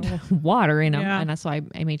 90% water in them. Yeah. And so I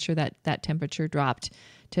made sure that temperature dropped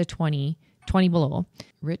to 20 below.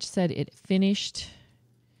 Rich said it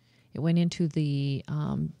went into the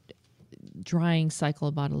drying cycle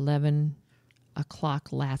about 11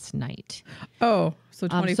 o'clock last night. Oh, so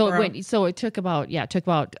 24 hours. So it took about,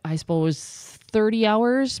 I suppose 30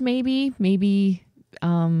 hours, maybe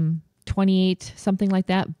 28, something like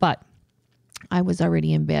that. But I was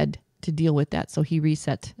already in bed to deal with that. So he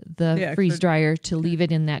reset the freeze dryer to leave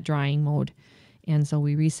it in that drying mode. And so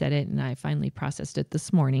we reset it and I finally processed it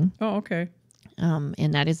this morning. Oh, okay.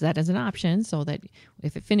 And that is an option, so that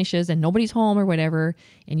if it finishes and nobody's home or whatever,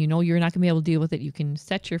 and you know you're not going to be able to deal with it, you can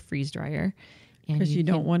set your freeze dryer. Because you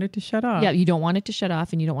don't want it to shut off. Yeah, you don't want it to shut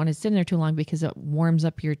off, and you don't want it to sit in there too long because it warms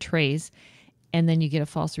up your trays, and then you get a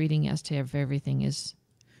false reading as to if everything is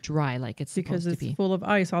dry like it's supposed to be. Because it's full of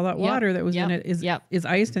ice. All that water that was in it is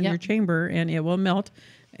iced in your chamber, and it will melt,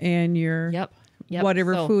 and your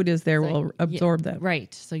whatever food is there will absorb that.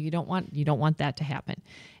 Right. So you don't want that to happen.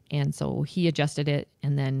 And so he adjusted it.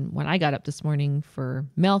 And then when I got up this morning for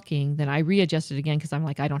milking, then I readjusted again because I'm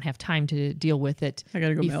like, I don't have time to deal with it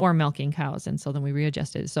before milking cows. And so then we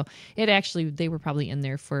readjusted. So it actually, they were probably in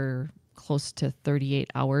there for close to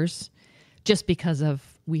 38 hours just because of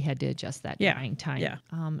we had to adjust that drying time. Yeah.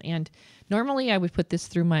 And normally I would put this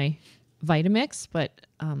through my Vitamix, but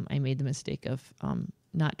I made the mistake of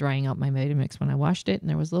not drying out my Vitamix when I washed it. And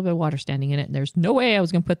there was a little bit of water standing in it. And there's no way I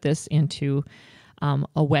was going to put this into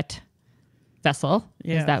a wet vessel,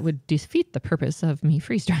 because that would defeat the purpose of me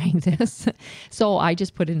freeze drying this. So I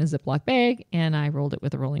just put it in a Ziploc bag and I rolled it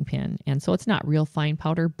with a rolling pin. And so it's not real fine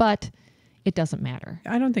powder, but it doesn't matter.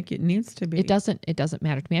 I don't think it needs to be. It doesn't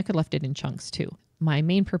matter to me. I could have left it in chunks too. My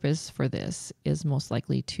main purpose for this is most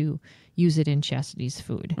likely to use it in Chastity's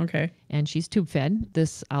food. Okay. And she's tube fed.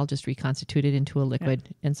 This, I'll just reconstitute it into a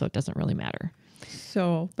liquid. And so it doesn't really matter.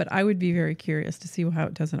 So, but I would be very curious to see how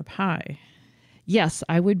it does in a pie. Yes,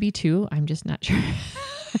 I would be too. I'm just not sure.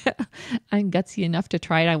 I'm gutsy enough to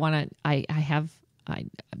try it.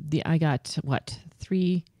 I got what,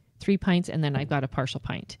 three pints, and then I've got a partial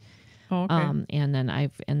pint. Oh, okay.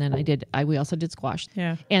 We also did squash.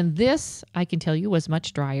 Yeah. And this, I can tell you, was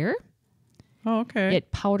much drier. Oh, okay.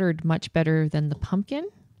 It powdered much better than the pumpkin.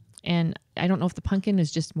 And I don't know if the pumpkin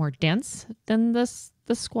is just more dense than the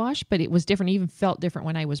squash, but it was different. It even felt different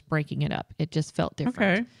when I was breaking it up. It just felt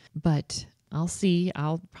different. Okay. But I'll see.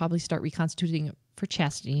 I'll probably start reconstituting it for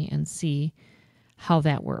Chastity and see how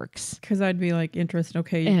that works. Because I'd be like interested.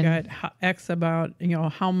 Okay, you got X about,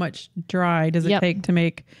 how much dry does it take to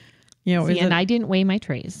make, I didn't weigh my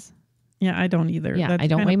trays. Yeah, I don't either. Yeah, I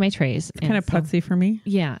don't weigh my trays. It's kind of putsy for me.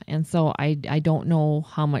 Yeah, and so I don't know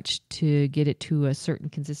how much to get it to a certain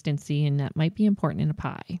consistency, and that might be important in a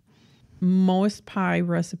pie. Most pie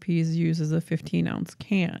recipes uses a 15-ounce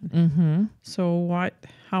can. Mm-hmm. So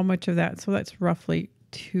how much of that? So that's roughly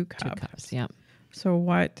 2 cups. 2 cups, yeah.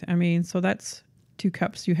 So so that's 2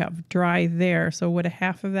 cups you have dry there. So would a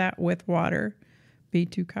half of that with water be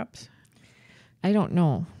 2 cups? I don't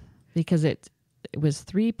know, because it was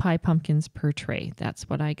 3 pie pumpkins per tray. That's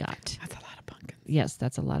what I got. That's a lot of pumpkins. Yes,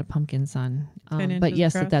 that's a lot of pumpkins on. 10 but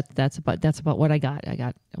yes, across? that's about what I got. I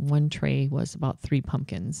got one tray was about 3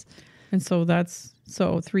 pumpkins. And so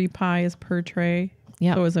 3 pies per tray.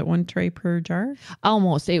 Yeah. So is it 1 tray per jar?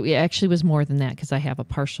 Almost. It actually was more than that, because I have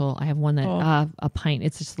I have one that a pint.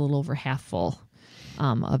 It's just a little over half full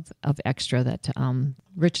of extra that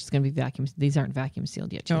Rich is going to be vacuum. These aren't vacuum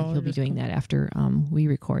sealed yet. He'll be doing that after we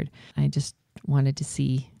record. I just wanted to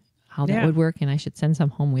see how that would work, and I should send some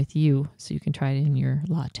home with you so you can try it in your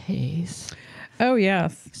lattes. Oh,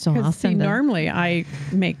 yes. So I'll send normally I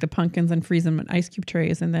make the pumpkins and freeze them in ice cube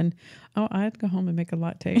trays, and then, I have to go home and make a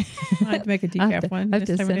latte. I have to make a decaf one. I have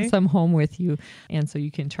to send some home with you, and so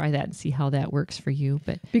you can try that and see how that works for you.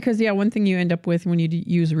 But because, one thing you end up with when you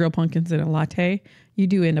use real pumpkins in a latte, you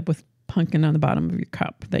do end up with pumpkin on the bottom of your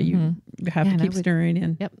cup that you have to keep stirring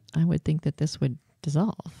in. Yep. I would think that this would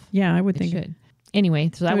dissolve. Yeah, I would think it should.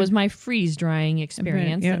 Anyway, so that was my freeze drying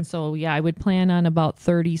experience. And so, I would plan on about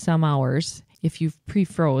 30 some hours if you've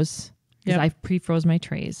pre-froze, because I've pre-froze my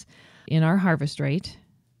trays. In our harvest rate,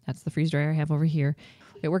 that's the freeze dryer I have over here.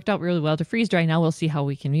 It worked out really well to freeze dry. Now we'll see how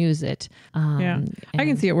we can use it. I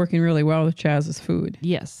can see it working really well with Chaz's food.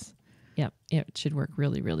 Yes. Yep. It should work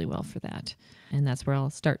really, really well for that. And that's where I'll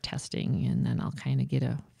start testing, and then I'll kind of get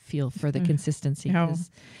a feel for the consistency.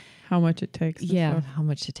 How much it takes. How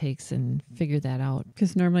much it takes, and figure that out.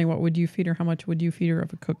 Because normally what would you feed her? How much would you feed her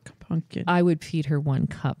of a cooked pumpkin? I would feed her 1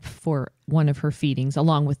 cup for one of her feedings,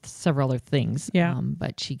 along with several other things. Yeah.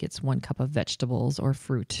 But she gets 1 cup of vegetables or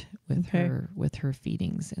fruit with her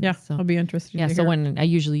feedings. And so, I'll be interested. Yeah. So when I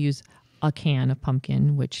usually use a can of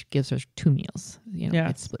pumpkin, which gives her 2 meals,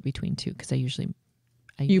 it's split between 2, because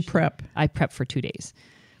I prep. I prep for 2 days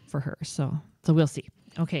for her. So we'll see.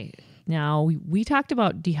 Okay. Now, we talked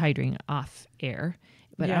about dehydrating off air,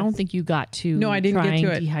 but I don't think you got to I didn't get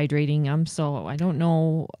to it. Dehydrating. So I don't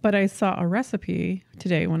know. But I saw a recipe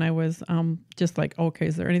today when I was just like, okay,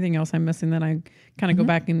 is there anything else I'm missing? Then I kind of go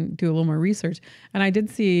back and do a little more research. And I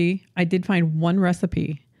did find one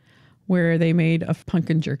recipe where they made a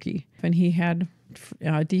pumpkin jerky. And he had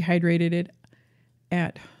dehydrated it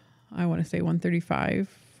at I want to say $135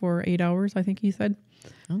 for 8 hours, I think he said.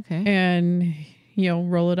 Okay. And,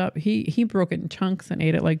 roll it up. He broke it in chunks and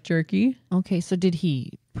ate it like jerky. Okay. So did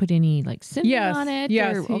he put any like cinnamon on it?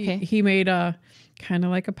 Yes. Okay. He made a kind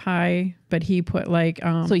of like a pie, but he put like...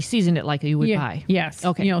 so he seasoned it like you would pie? Yes.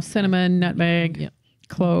 Okay. Cinnamon, nutmeg,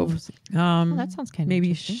 cloves. That sounds kind of maybe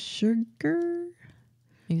interesting. sugar.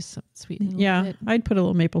 Maybe some sweetening a little bit. I'd put a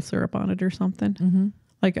little maple syrup on it or something. Mm-hmm.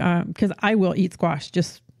 Like, because I will eat squash,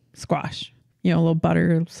 just squash. A little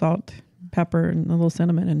butter, salt, pepper, and a little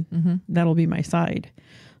cinnamon, and that'll be my side.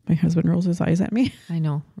 My husband rolls his eyes at me. I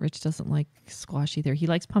know. Rich doesn't like squash either. He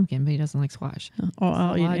likes pumpkin, but he doesn't like squash.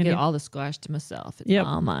 I'll eat I get all the squash to myself. It's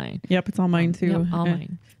all mine. Yep, it's all mine too. Yep, all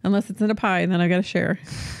mine. Unless it's in a pie, and then I got to share.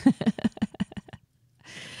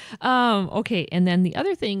 Okay, and then the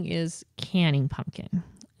other thing is canning pumpkin.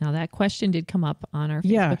 Now that question did come up on our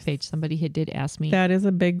Facebook page. Somebody did ask me. That is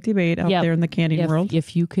a big debate out there in the canning world.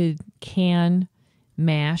 If you could can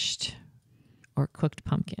mashed or cooked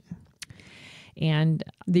pumpkin. And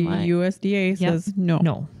the USDA says no.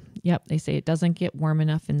 No. Yep. They say it doesn't get warm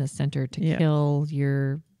enough in the center to kill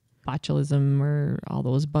your botulism or all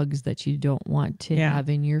those bugs that you don't want to have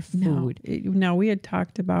in your food. Now we had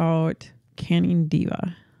talked about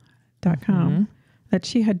canningdiva.com that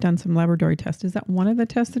she had done some laboratory tests. Is that one of the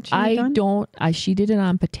tests that she had done? She did it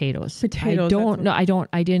on potatoes.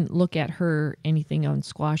 I didn't look at her anything on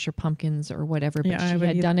squash or pumpkins or whatever, but she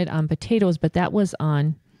had done it on potatoes, but that was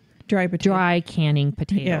on dry canning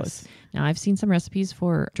potatoes. Yes. Now I've seen some recipes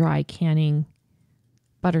for dry canning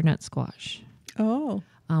butternut squash. Oh.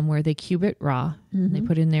 Where they cube it raw, and they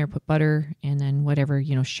put in there, put butter, and then whatever,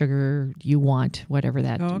 sugar you want, whatever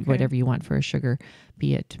you want for a sugar,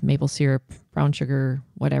 be it maple syrup, brown sugar,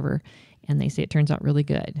 whatever. And they say it turns out really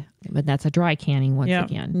good. But that's a dry canning once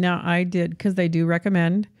again. Now I did, because they do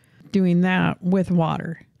recommend doing that with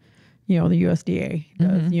water. The USDA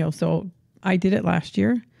does, so I did it last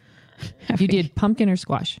year. You did pumpkin or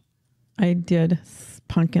squash? I did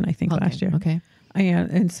pumpkin, I think, last year. Okay.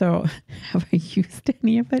 And so have I used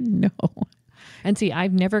any of it? No. And see,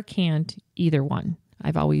 I've never canned either one.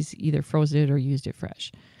 I've always either frozen it or used it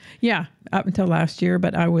fresh. Yeah, up until last year,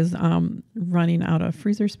 but I was running out of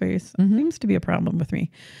freezer space. Seems to be a problem with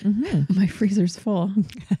me. My freezer's full.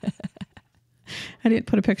 I didn't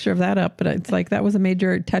put a picture of that up, but it's like that was a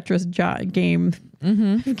major Tetris game.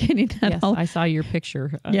 Getting that all. I saw your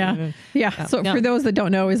picture. So for those that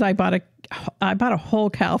don't know, is I bought a whole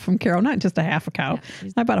cow from Carol, not just a half a cow.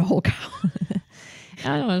 I bought a whole cow.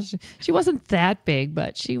 I don't know. She wasn't that big,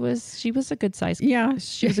 but she was a good size. Yeah,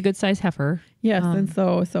 she was a good size heifer. Yes, and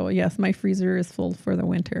so yes, my freezer is full for the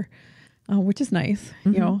winter, which is nice.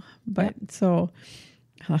 But so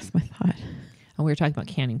I lost my thought. We were talking about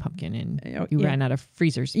canning pumpkin, and you ran out of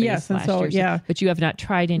freezer space last year. But you have not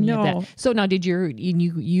tried any of that. So now, did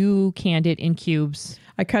you canned it in cubes?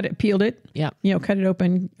 I peeled it. Yeah. Cut it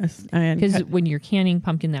open. Because when you're canning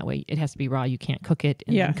pumpkin that way, it has to be raw. You can't cook it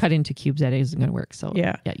and then cut into cubes. That isn't going to work. So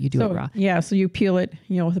you do it raw. Yeah. So you peel it,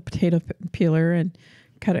 with a potato peeler and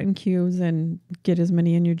cut it in cubes and get as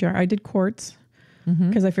many in your jar. I did quarts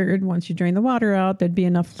because I figured once you drain the water out, there'd be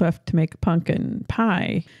enough left to make a pumpkin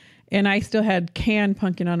pie. And I still had canned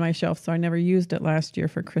pumpkin on my shelf, so I never used it last year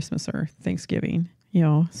for Christmas or Thanksgiving,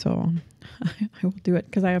 so I will do it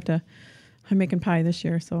because I'm making pie this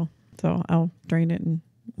year, so I'll drain it and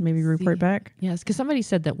maybe report back. Yes, because somebody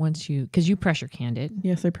said that because you pressure canned it.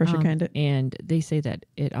 Yes, I pressure canned it. And they say that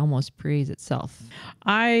it almost purees itself.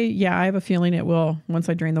 I have a feeling it will, once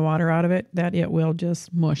I drain the water out of it, that it will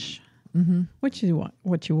just mush, what you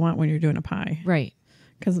want when you're doing a pie. Right.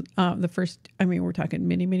 Because we're talking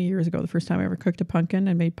many, many years ago, the first time I ever cooked a pumpkin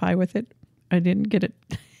and made pie with it, I didn't get it.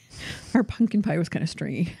 Our pumpkin pie was kind of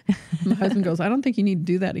stringy. My husband goes, I don't think you need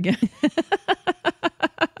to do that again.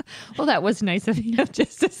 Well, that was nice of you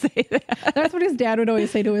just to say that. That's what his dad would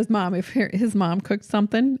always say to his mom. If his mom cooked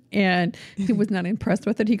something and he was not impressed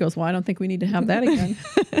with it, he goes, well, I don't think we need to have that again.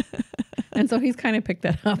 And so he's kind of picked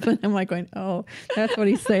that up, and I'm like going, oh, that's what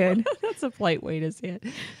he's saying. That's a polite way to say it.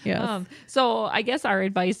 Yes. So I guess our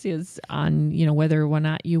advice is on, whether or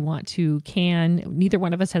not you want to can. Neither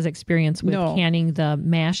one of us has experience with canning the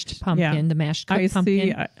mashed pumpkin, the mashed cooked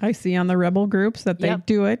pumpkin. I see on the Rebel groups that they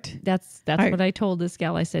do it. That's what I told this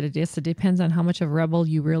gal. I said, it depends on how much of a rebel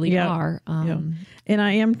you really are. And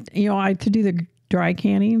I am, to do the dry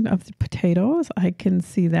canning of the potatoes, I can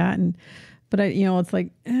see that. But it's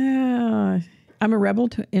like, I'm a rebel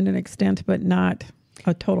in an extent, but not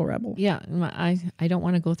a total rebel. Yeah. I don't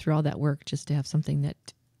want to go through all that work just to have something that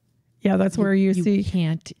that's where you see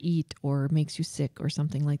can't eat or makes you sick or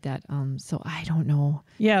something like that. So I don't know.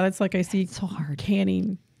 Yeah. That's like I see it's so hard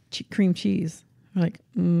canning cream cheese. Like,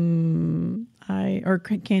 or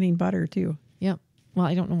canning butter too. Yep. Well,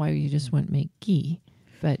 I don't know why you just wouldn't make ghee,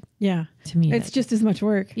 but yeah, to me, it's just as much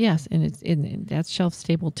work. Yes. And that's shelf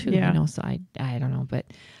stable too, Yeah. you know, so I don't know, but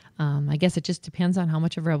I guess it just depends on how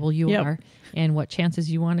much of a rebel you are and what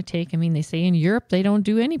chances you want to take. I mean, they say in Europe, they don't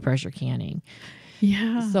do any pressure canning.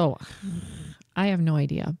 Yeah. So I have no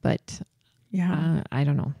idea, but I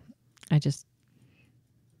don't know. I don't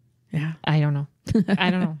know.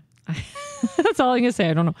 I don't know. That's all I'm gonna say.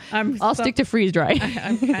 I don't know. I'll stick to freeze dry.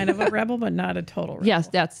 I'm kind of a rebel, but not a total rebel. Yes,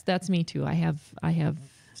 that's me too. I have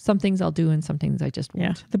some things I'll do and some things I just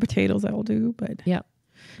won't. Yeah, the potatoes I'll do, but Yep.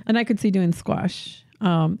 And I could see doing squash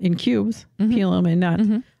in cubes, peel them and not.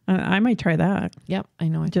 I might try that. Yep, I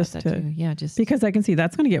know. I Just thought that to- too. Yeah, just Because I can see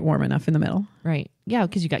that's going to get warm enough in the middle. right. Yeah,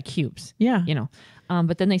 because you got cubes. Yeah. You know,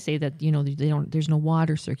 but then they say that they don't. There's no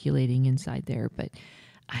water circulating inside there. But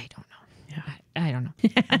I don't know. Yeah. I don't know.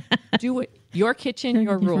 Do it. Your kitchen,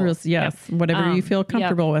 your rules. Yes. Yep. Whatever you feel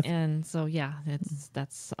comfortable with. And so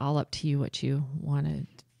that's all up to you what you want to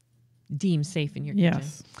deem safe in your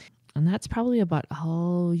Yes. kitchen. And that's probably about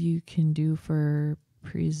all you can do for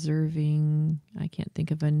preserving. I can't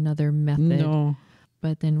think of another method. No.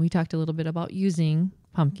 But then we talked a little bit about using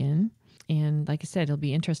pumpkin. And like I said, it'll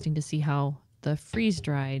be interesting to see how the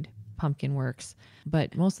freeze-dried pumpkin works.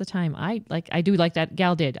 But most of the time, I do like that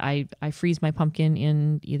gal did. I freeze my pumpkin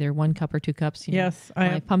in either 1 cup or 2 cups. You know. Yes.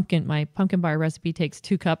 My pumpkin bar recipe takes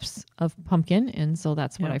 2 cups of pumpkin. And so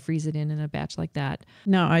that's what Yeah. I freeze it in a batch like that.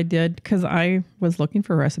 No, I did because I was looking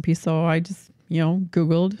for recipes. So I just,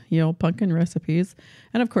 Googled, pumpkin recipes.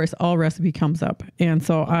 And of course, all recipe comes up. And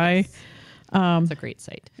so It's a great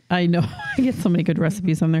site. I know I get so many good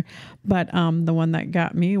recipes on there. But the one that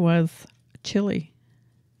got me was chili.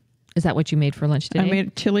 Is that what you made for lunch today? I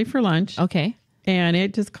made chili for lunch. Okay. And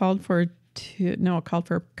it just called for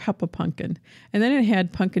a cup of pumpkin. And then it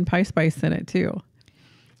had pumpkin pie spice in it too.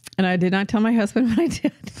 And I did not tell my husband what I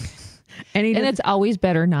did. And it's always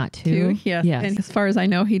better not to. Yes. And as far as I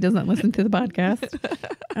know, he doesn't listen to the podcast.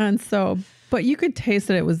 And so, but you could taste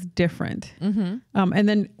that it was different. Mm-hmm. And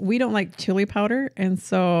then we don't like chili powder. And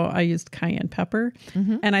so I used cayenne pepper.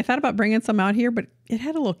 Mm-hmm. And I thought about bringing some out here, but it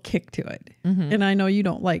had a little kick to it. Mm-hmm. And I know you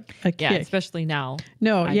don't like a kick. Yeah, especially now.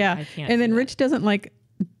 No, I can't. And then Rich doesn't like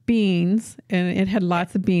beans, and it had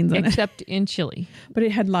lots of beans in it. Except in chili. But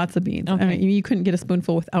it had lots of beans. Okay. I mean, you couldn't get a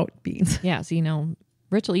spoonful without beans. Yeah, so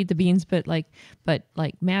Rich will eat the beans, but like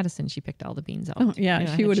Madison, she picked all the beans out. Oh,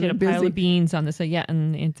 yeah, she would have been a pile busy. of beans on this.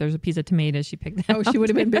 And if there's a piece of tomatoes, she picked that. Oh, she would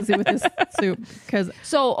have been busy with this soup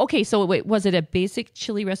So wait, was it a basic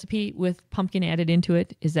chili recipe with pumpkin added into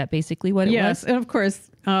it? Is that basically what it was? Yes, and of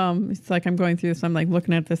course, it's like I'm going through this. I'm like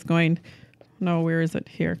looking at this, going, "No, where is it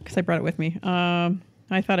here?" Because I brought it with me.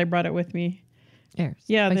 I thought I brought it with me. There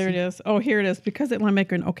it is. Oh, here it is. Because I'm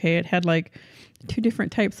making it had like 2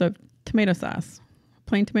 different types of tomato sauce.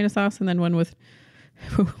 Plain tomato sauce, and then one with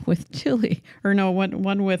chili, or no,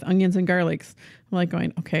 one with onions and garlics. I'm like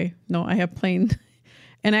going, okay, no, I have plain,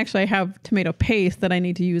 and actually I have tomato paste that I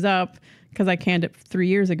need to use up because I canned it 3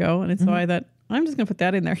 years ago, and so I thought I'm just gonna put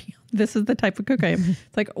that in there. This is the type of cook I am.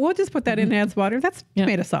 It's like, we'll just put that in and add water. That's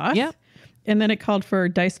tomato sauce. Yeah. And then it called for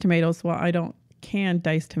diced tomatoes. Well, I don't can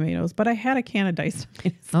diced tomatoes, but I had a can of diced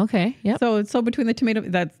tomatoes. Okay. Yep. So between the tomato,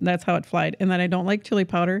 that's how it flied, and then I don't like chili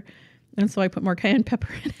powder. And so I put more cayenne pepper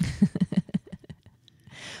in it.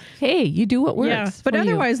 Hey, you do what works. Yeah, but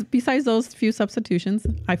otherwise, besides those few substitutions,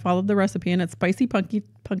 I followed the recipe, and it's spicy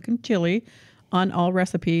pumpkin chili on all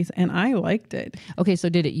recipes, and I liked it. Okay, so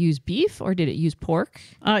did it use beef or did it use pork?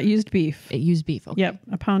 It used beef. It used beef. Okay. Yep,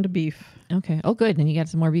 a pound of beef. Okay. Oh, good. Then you got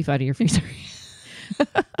some more beef out of your freezer.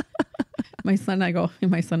 My son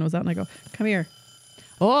was out, and I go, come here.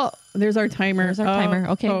 Oh, There's our timer. there's our timer.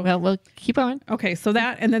 Okay. so- Well, we'll keep on. Okay, so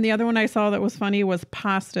that, and then the other one I saw that was funny was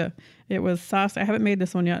pasta. It was sauce. I haven't made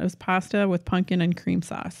this one yet. It was pasta with pumpkin and cream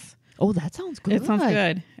sauce. Oh, that sounds good. It sounds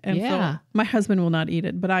good. And Yeah. so my husband will not eat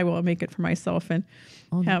it, but I will make it for myself and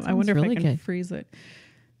Oh, that have. I sounds wonder if really I can good. freeze it.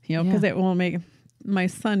 Because it will make. My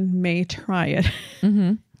son may try it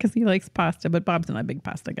because he likes pasta, but Bob's not a big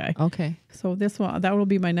pasta guy. Okay. So that will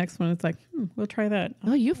be my next one. It's like we'll try that.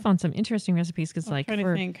 Oh, you found some interesting recipes because, I'm trying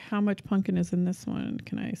to think how much pumpkin is in this one.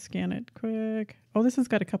 Can I scan it quick? Oh, this has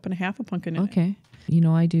got 1.5 cups of pumpkin in it. Okay.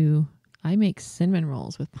 I make cinnamon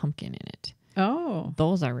rolls with pumpkin in it. Oh,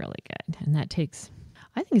 Those are really good. And that takes,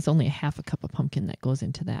 I think it's only 1/2 cup of pumpkin that goes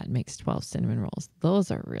into that and makes 12 cinnamon rolls.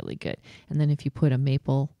 Those are really good. And then if you put a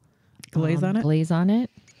maple glaze on it.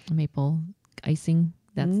 Maple icing,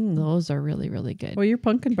 those are really, really good. Well, your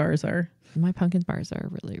pumpkin bars are. My pumpkin bars are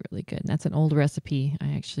really, really good. And that's an old recipe.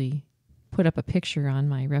 I actually put up a picture on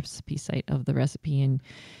my recipe site of the recipe, and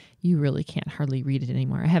you really can't hardly read it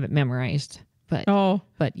anymore. I have it memorized, but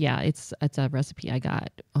yeah, it's a recipe I got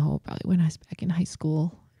probably when I was back in high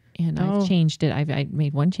school, and I've changed it. I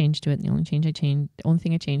made one change to it, and the only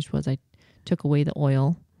thing I changed was I took away the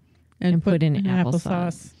oil and put in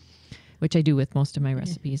applesauce, which I do with most of my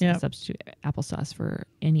recipes. I substitute applesauce for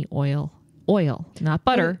any oil, not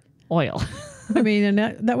butter, oil. I mean, and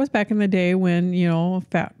that was back in the day when,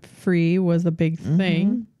 fat-free was a big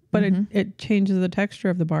thing, but it changes the texture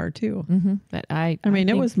of the bar too. Mm-hmm. But I mean,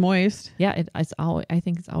 it was moist. Yeah, I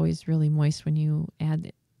think it's always really moist when you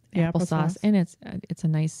add applesauce, and it's a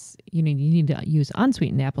nice, you need to use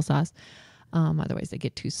unsweetened applesauce. Otherwise they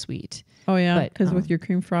get too sweet. Oh yeah, because with your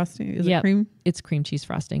cream frosting, is it cream? It's cream cheese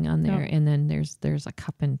frosting on there, and then there's a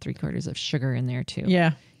cup and 3/4 of sugar in there too.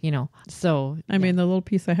 Yeah, So I mean, the little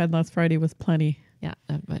piece I had last Friday was plenty. Yeah,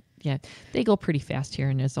 but they go pretty fast here,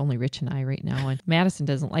 and it's only Rich and I right now. And Madison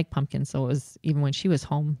doesn't like pumpkin, so it was even when she was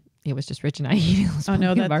home, it was just Rich and I eating those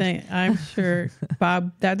pumpkin bars. Thing. I'm sure,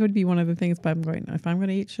 Bob. That would be one of the things Bob going. If I'm going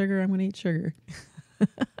to eat sugar, I'm going to eat sugar.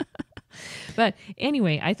 But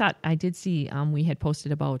anyway, I thought I did see we had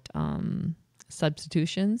posted about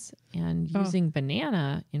substitutions and using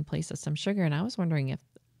banana in place of some sugar, and I was wondering if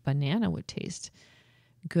banana would taste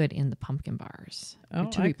good in the pumpkin bars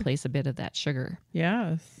to replace a bit of that sugar.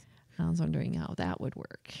 Yes. I was wondering how that would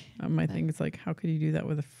work. My thing is like, how could you do that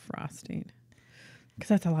with a frosting? Because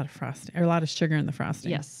that's a lot of frosting, or a lot of sugar in the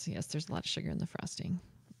frosting. Yes, there's a lot of sugar in the frosting.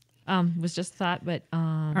 Was just thought, but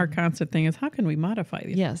our constant thing is, how can we modify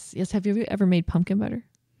these? Yes. Have you ever made pumpkin butter?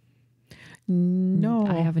 No,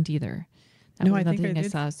 I haven't either. That was another thing I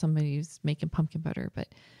saw somebody was making pumpkin butter, but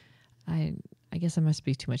I guess I must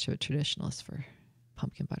be too much of a traditionalist for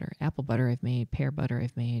pumpkin butter. Apple butter I've made, pear butter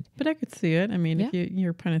I've made. But I could see it. I mean, if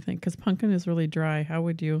you're trying to think, because pumpkin is really dry, how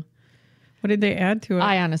would you? What did they add to it?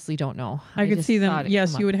 I honestly don't know. I could see them.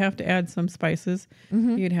 Yes, you would have to add some spices.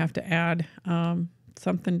 Mm-hmm. You'd have to add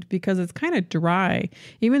something, because it's kind of dry.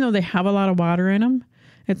 Even though they have a lot of water in them,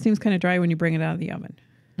 it seems kind of dry when you bring it out of the oven.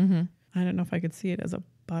 Mm-hmm. I don't know if I could see it as a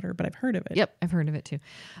butter, but I've heard of it. Yep, I've heard of it too.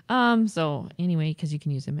 So anyway, because you can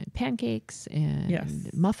use them in pancakes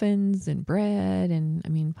and muffins and bread, and I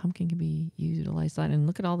mean, pumpkin can be utilized on. And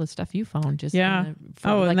look at all the stuff you found just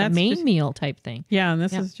for like a main meal type thing. Yeah, and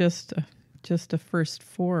this is just a first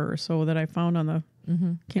 4 or so that I found on the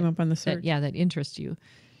came up on the search. That interest you.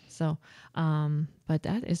 So, but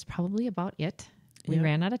that is probably about it. We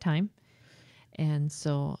ran out of time. And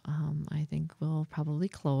so I think we'll probably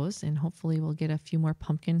close, and hopefully we'll get a few more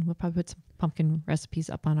pumpkin. We'll probably put some pumpkin recipes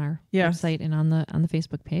up on our website and on the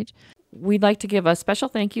Facebook page. We'd like to give a special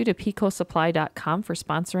thank you to picosupply.com for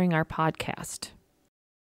sponsoring our podcast.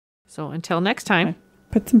 So until next time.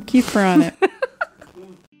 Put some kefir on it.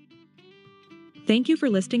 Thank you for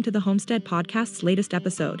listening to the Homestead Podcast's latest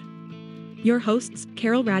episode. Your hosts,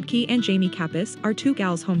 Carol Radke and Jamie Kappas, are Two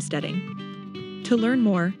Gals Homesteading. To learn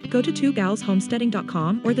more, go to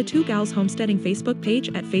twogalshomesteading.com or the Two Gals Homesteading Facebook page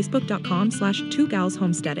at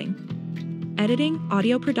facebook.com/twogalshomesteading. Editing,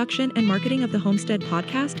 audio production, and marketing of the Homestead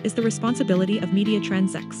Podcast is the responsibility of Media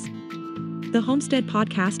Trends-X. The Homestead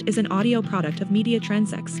Podcast is an audio product of Media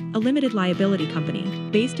Trends-X, a limited liability company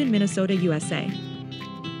based in Minnesota, USA.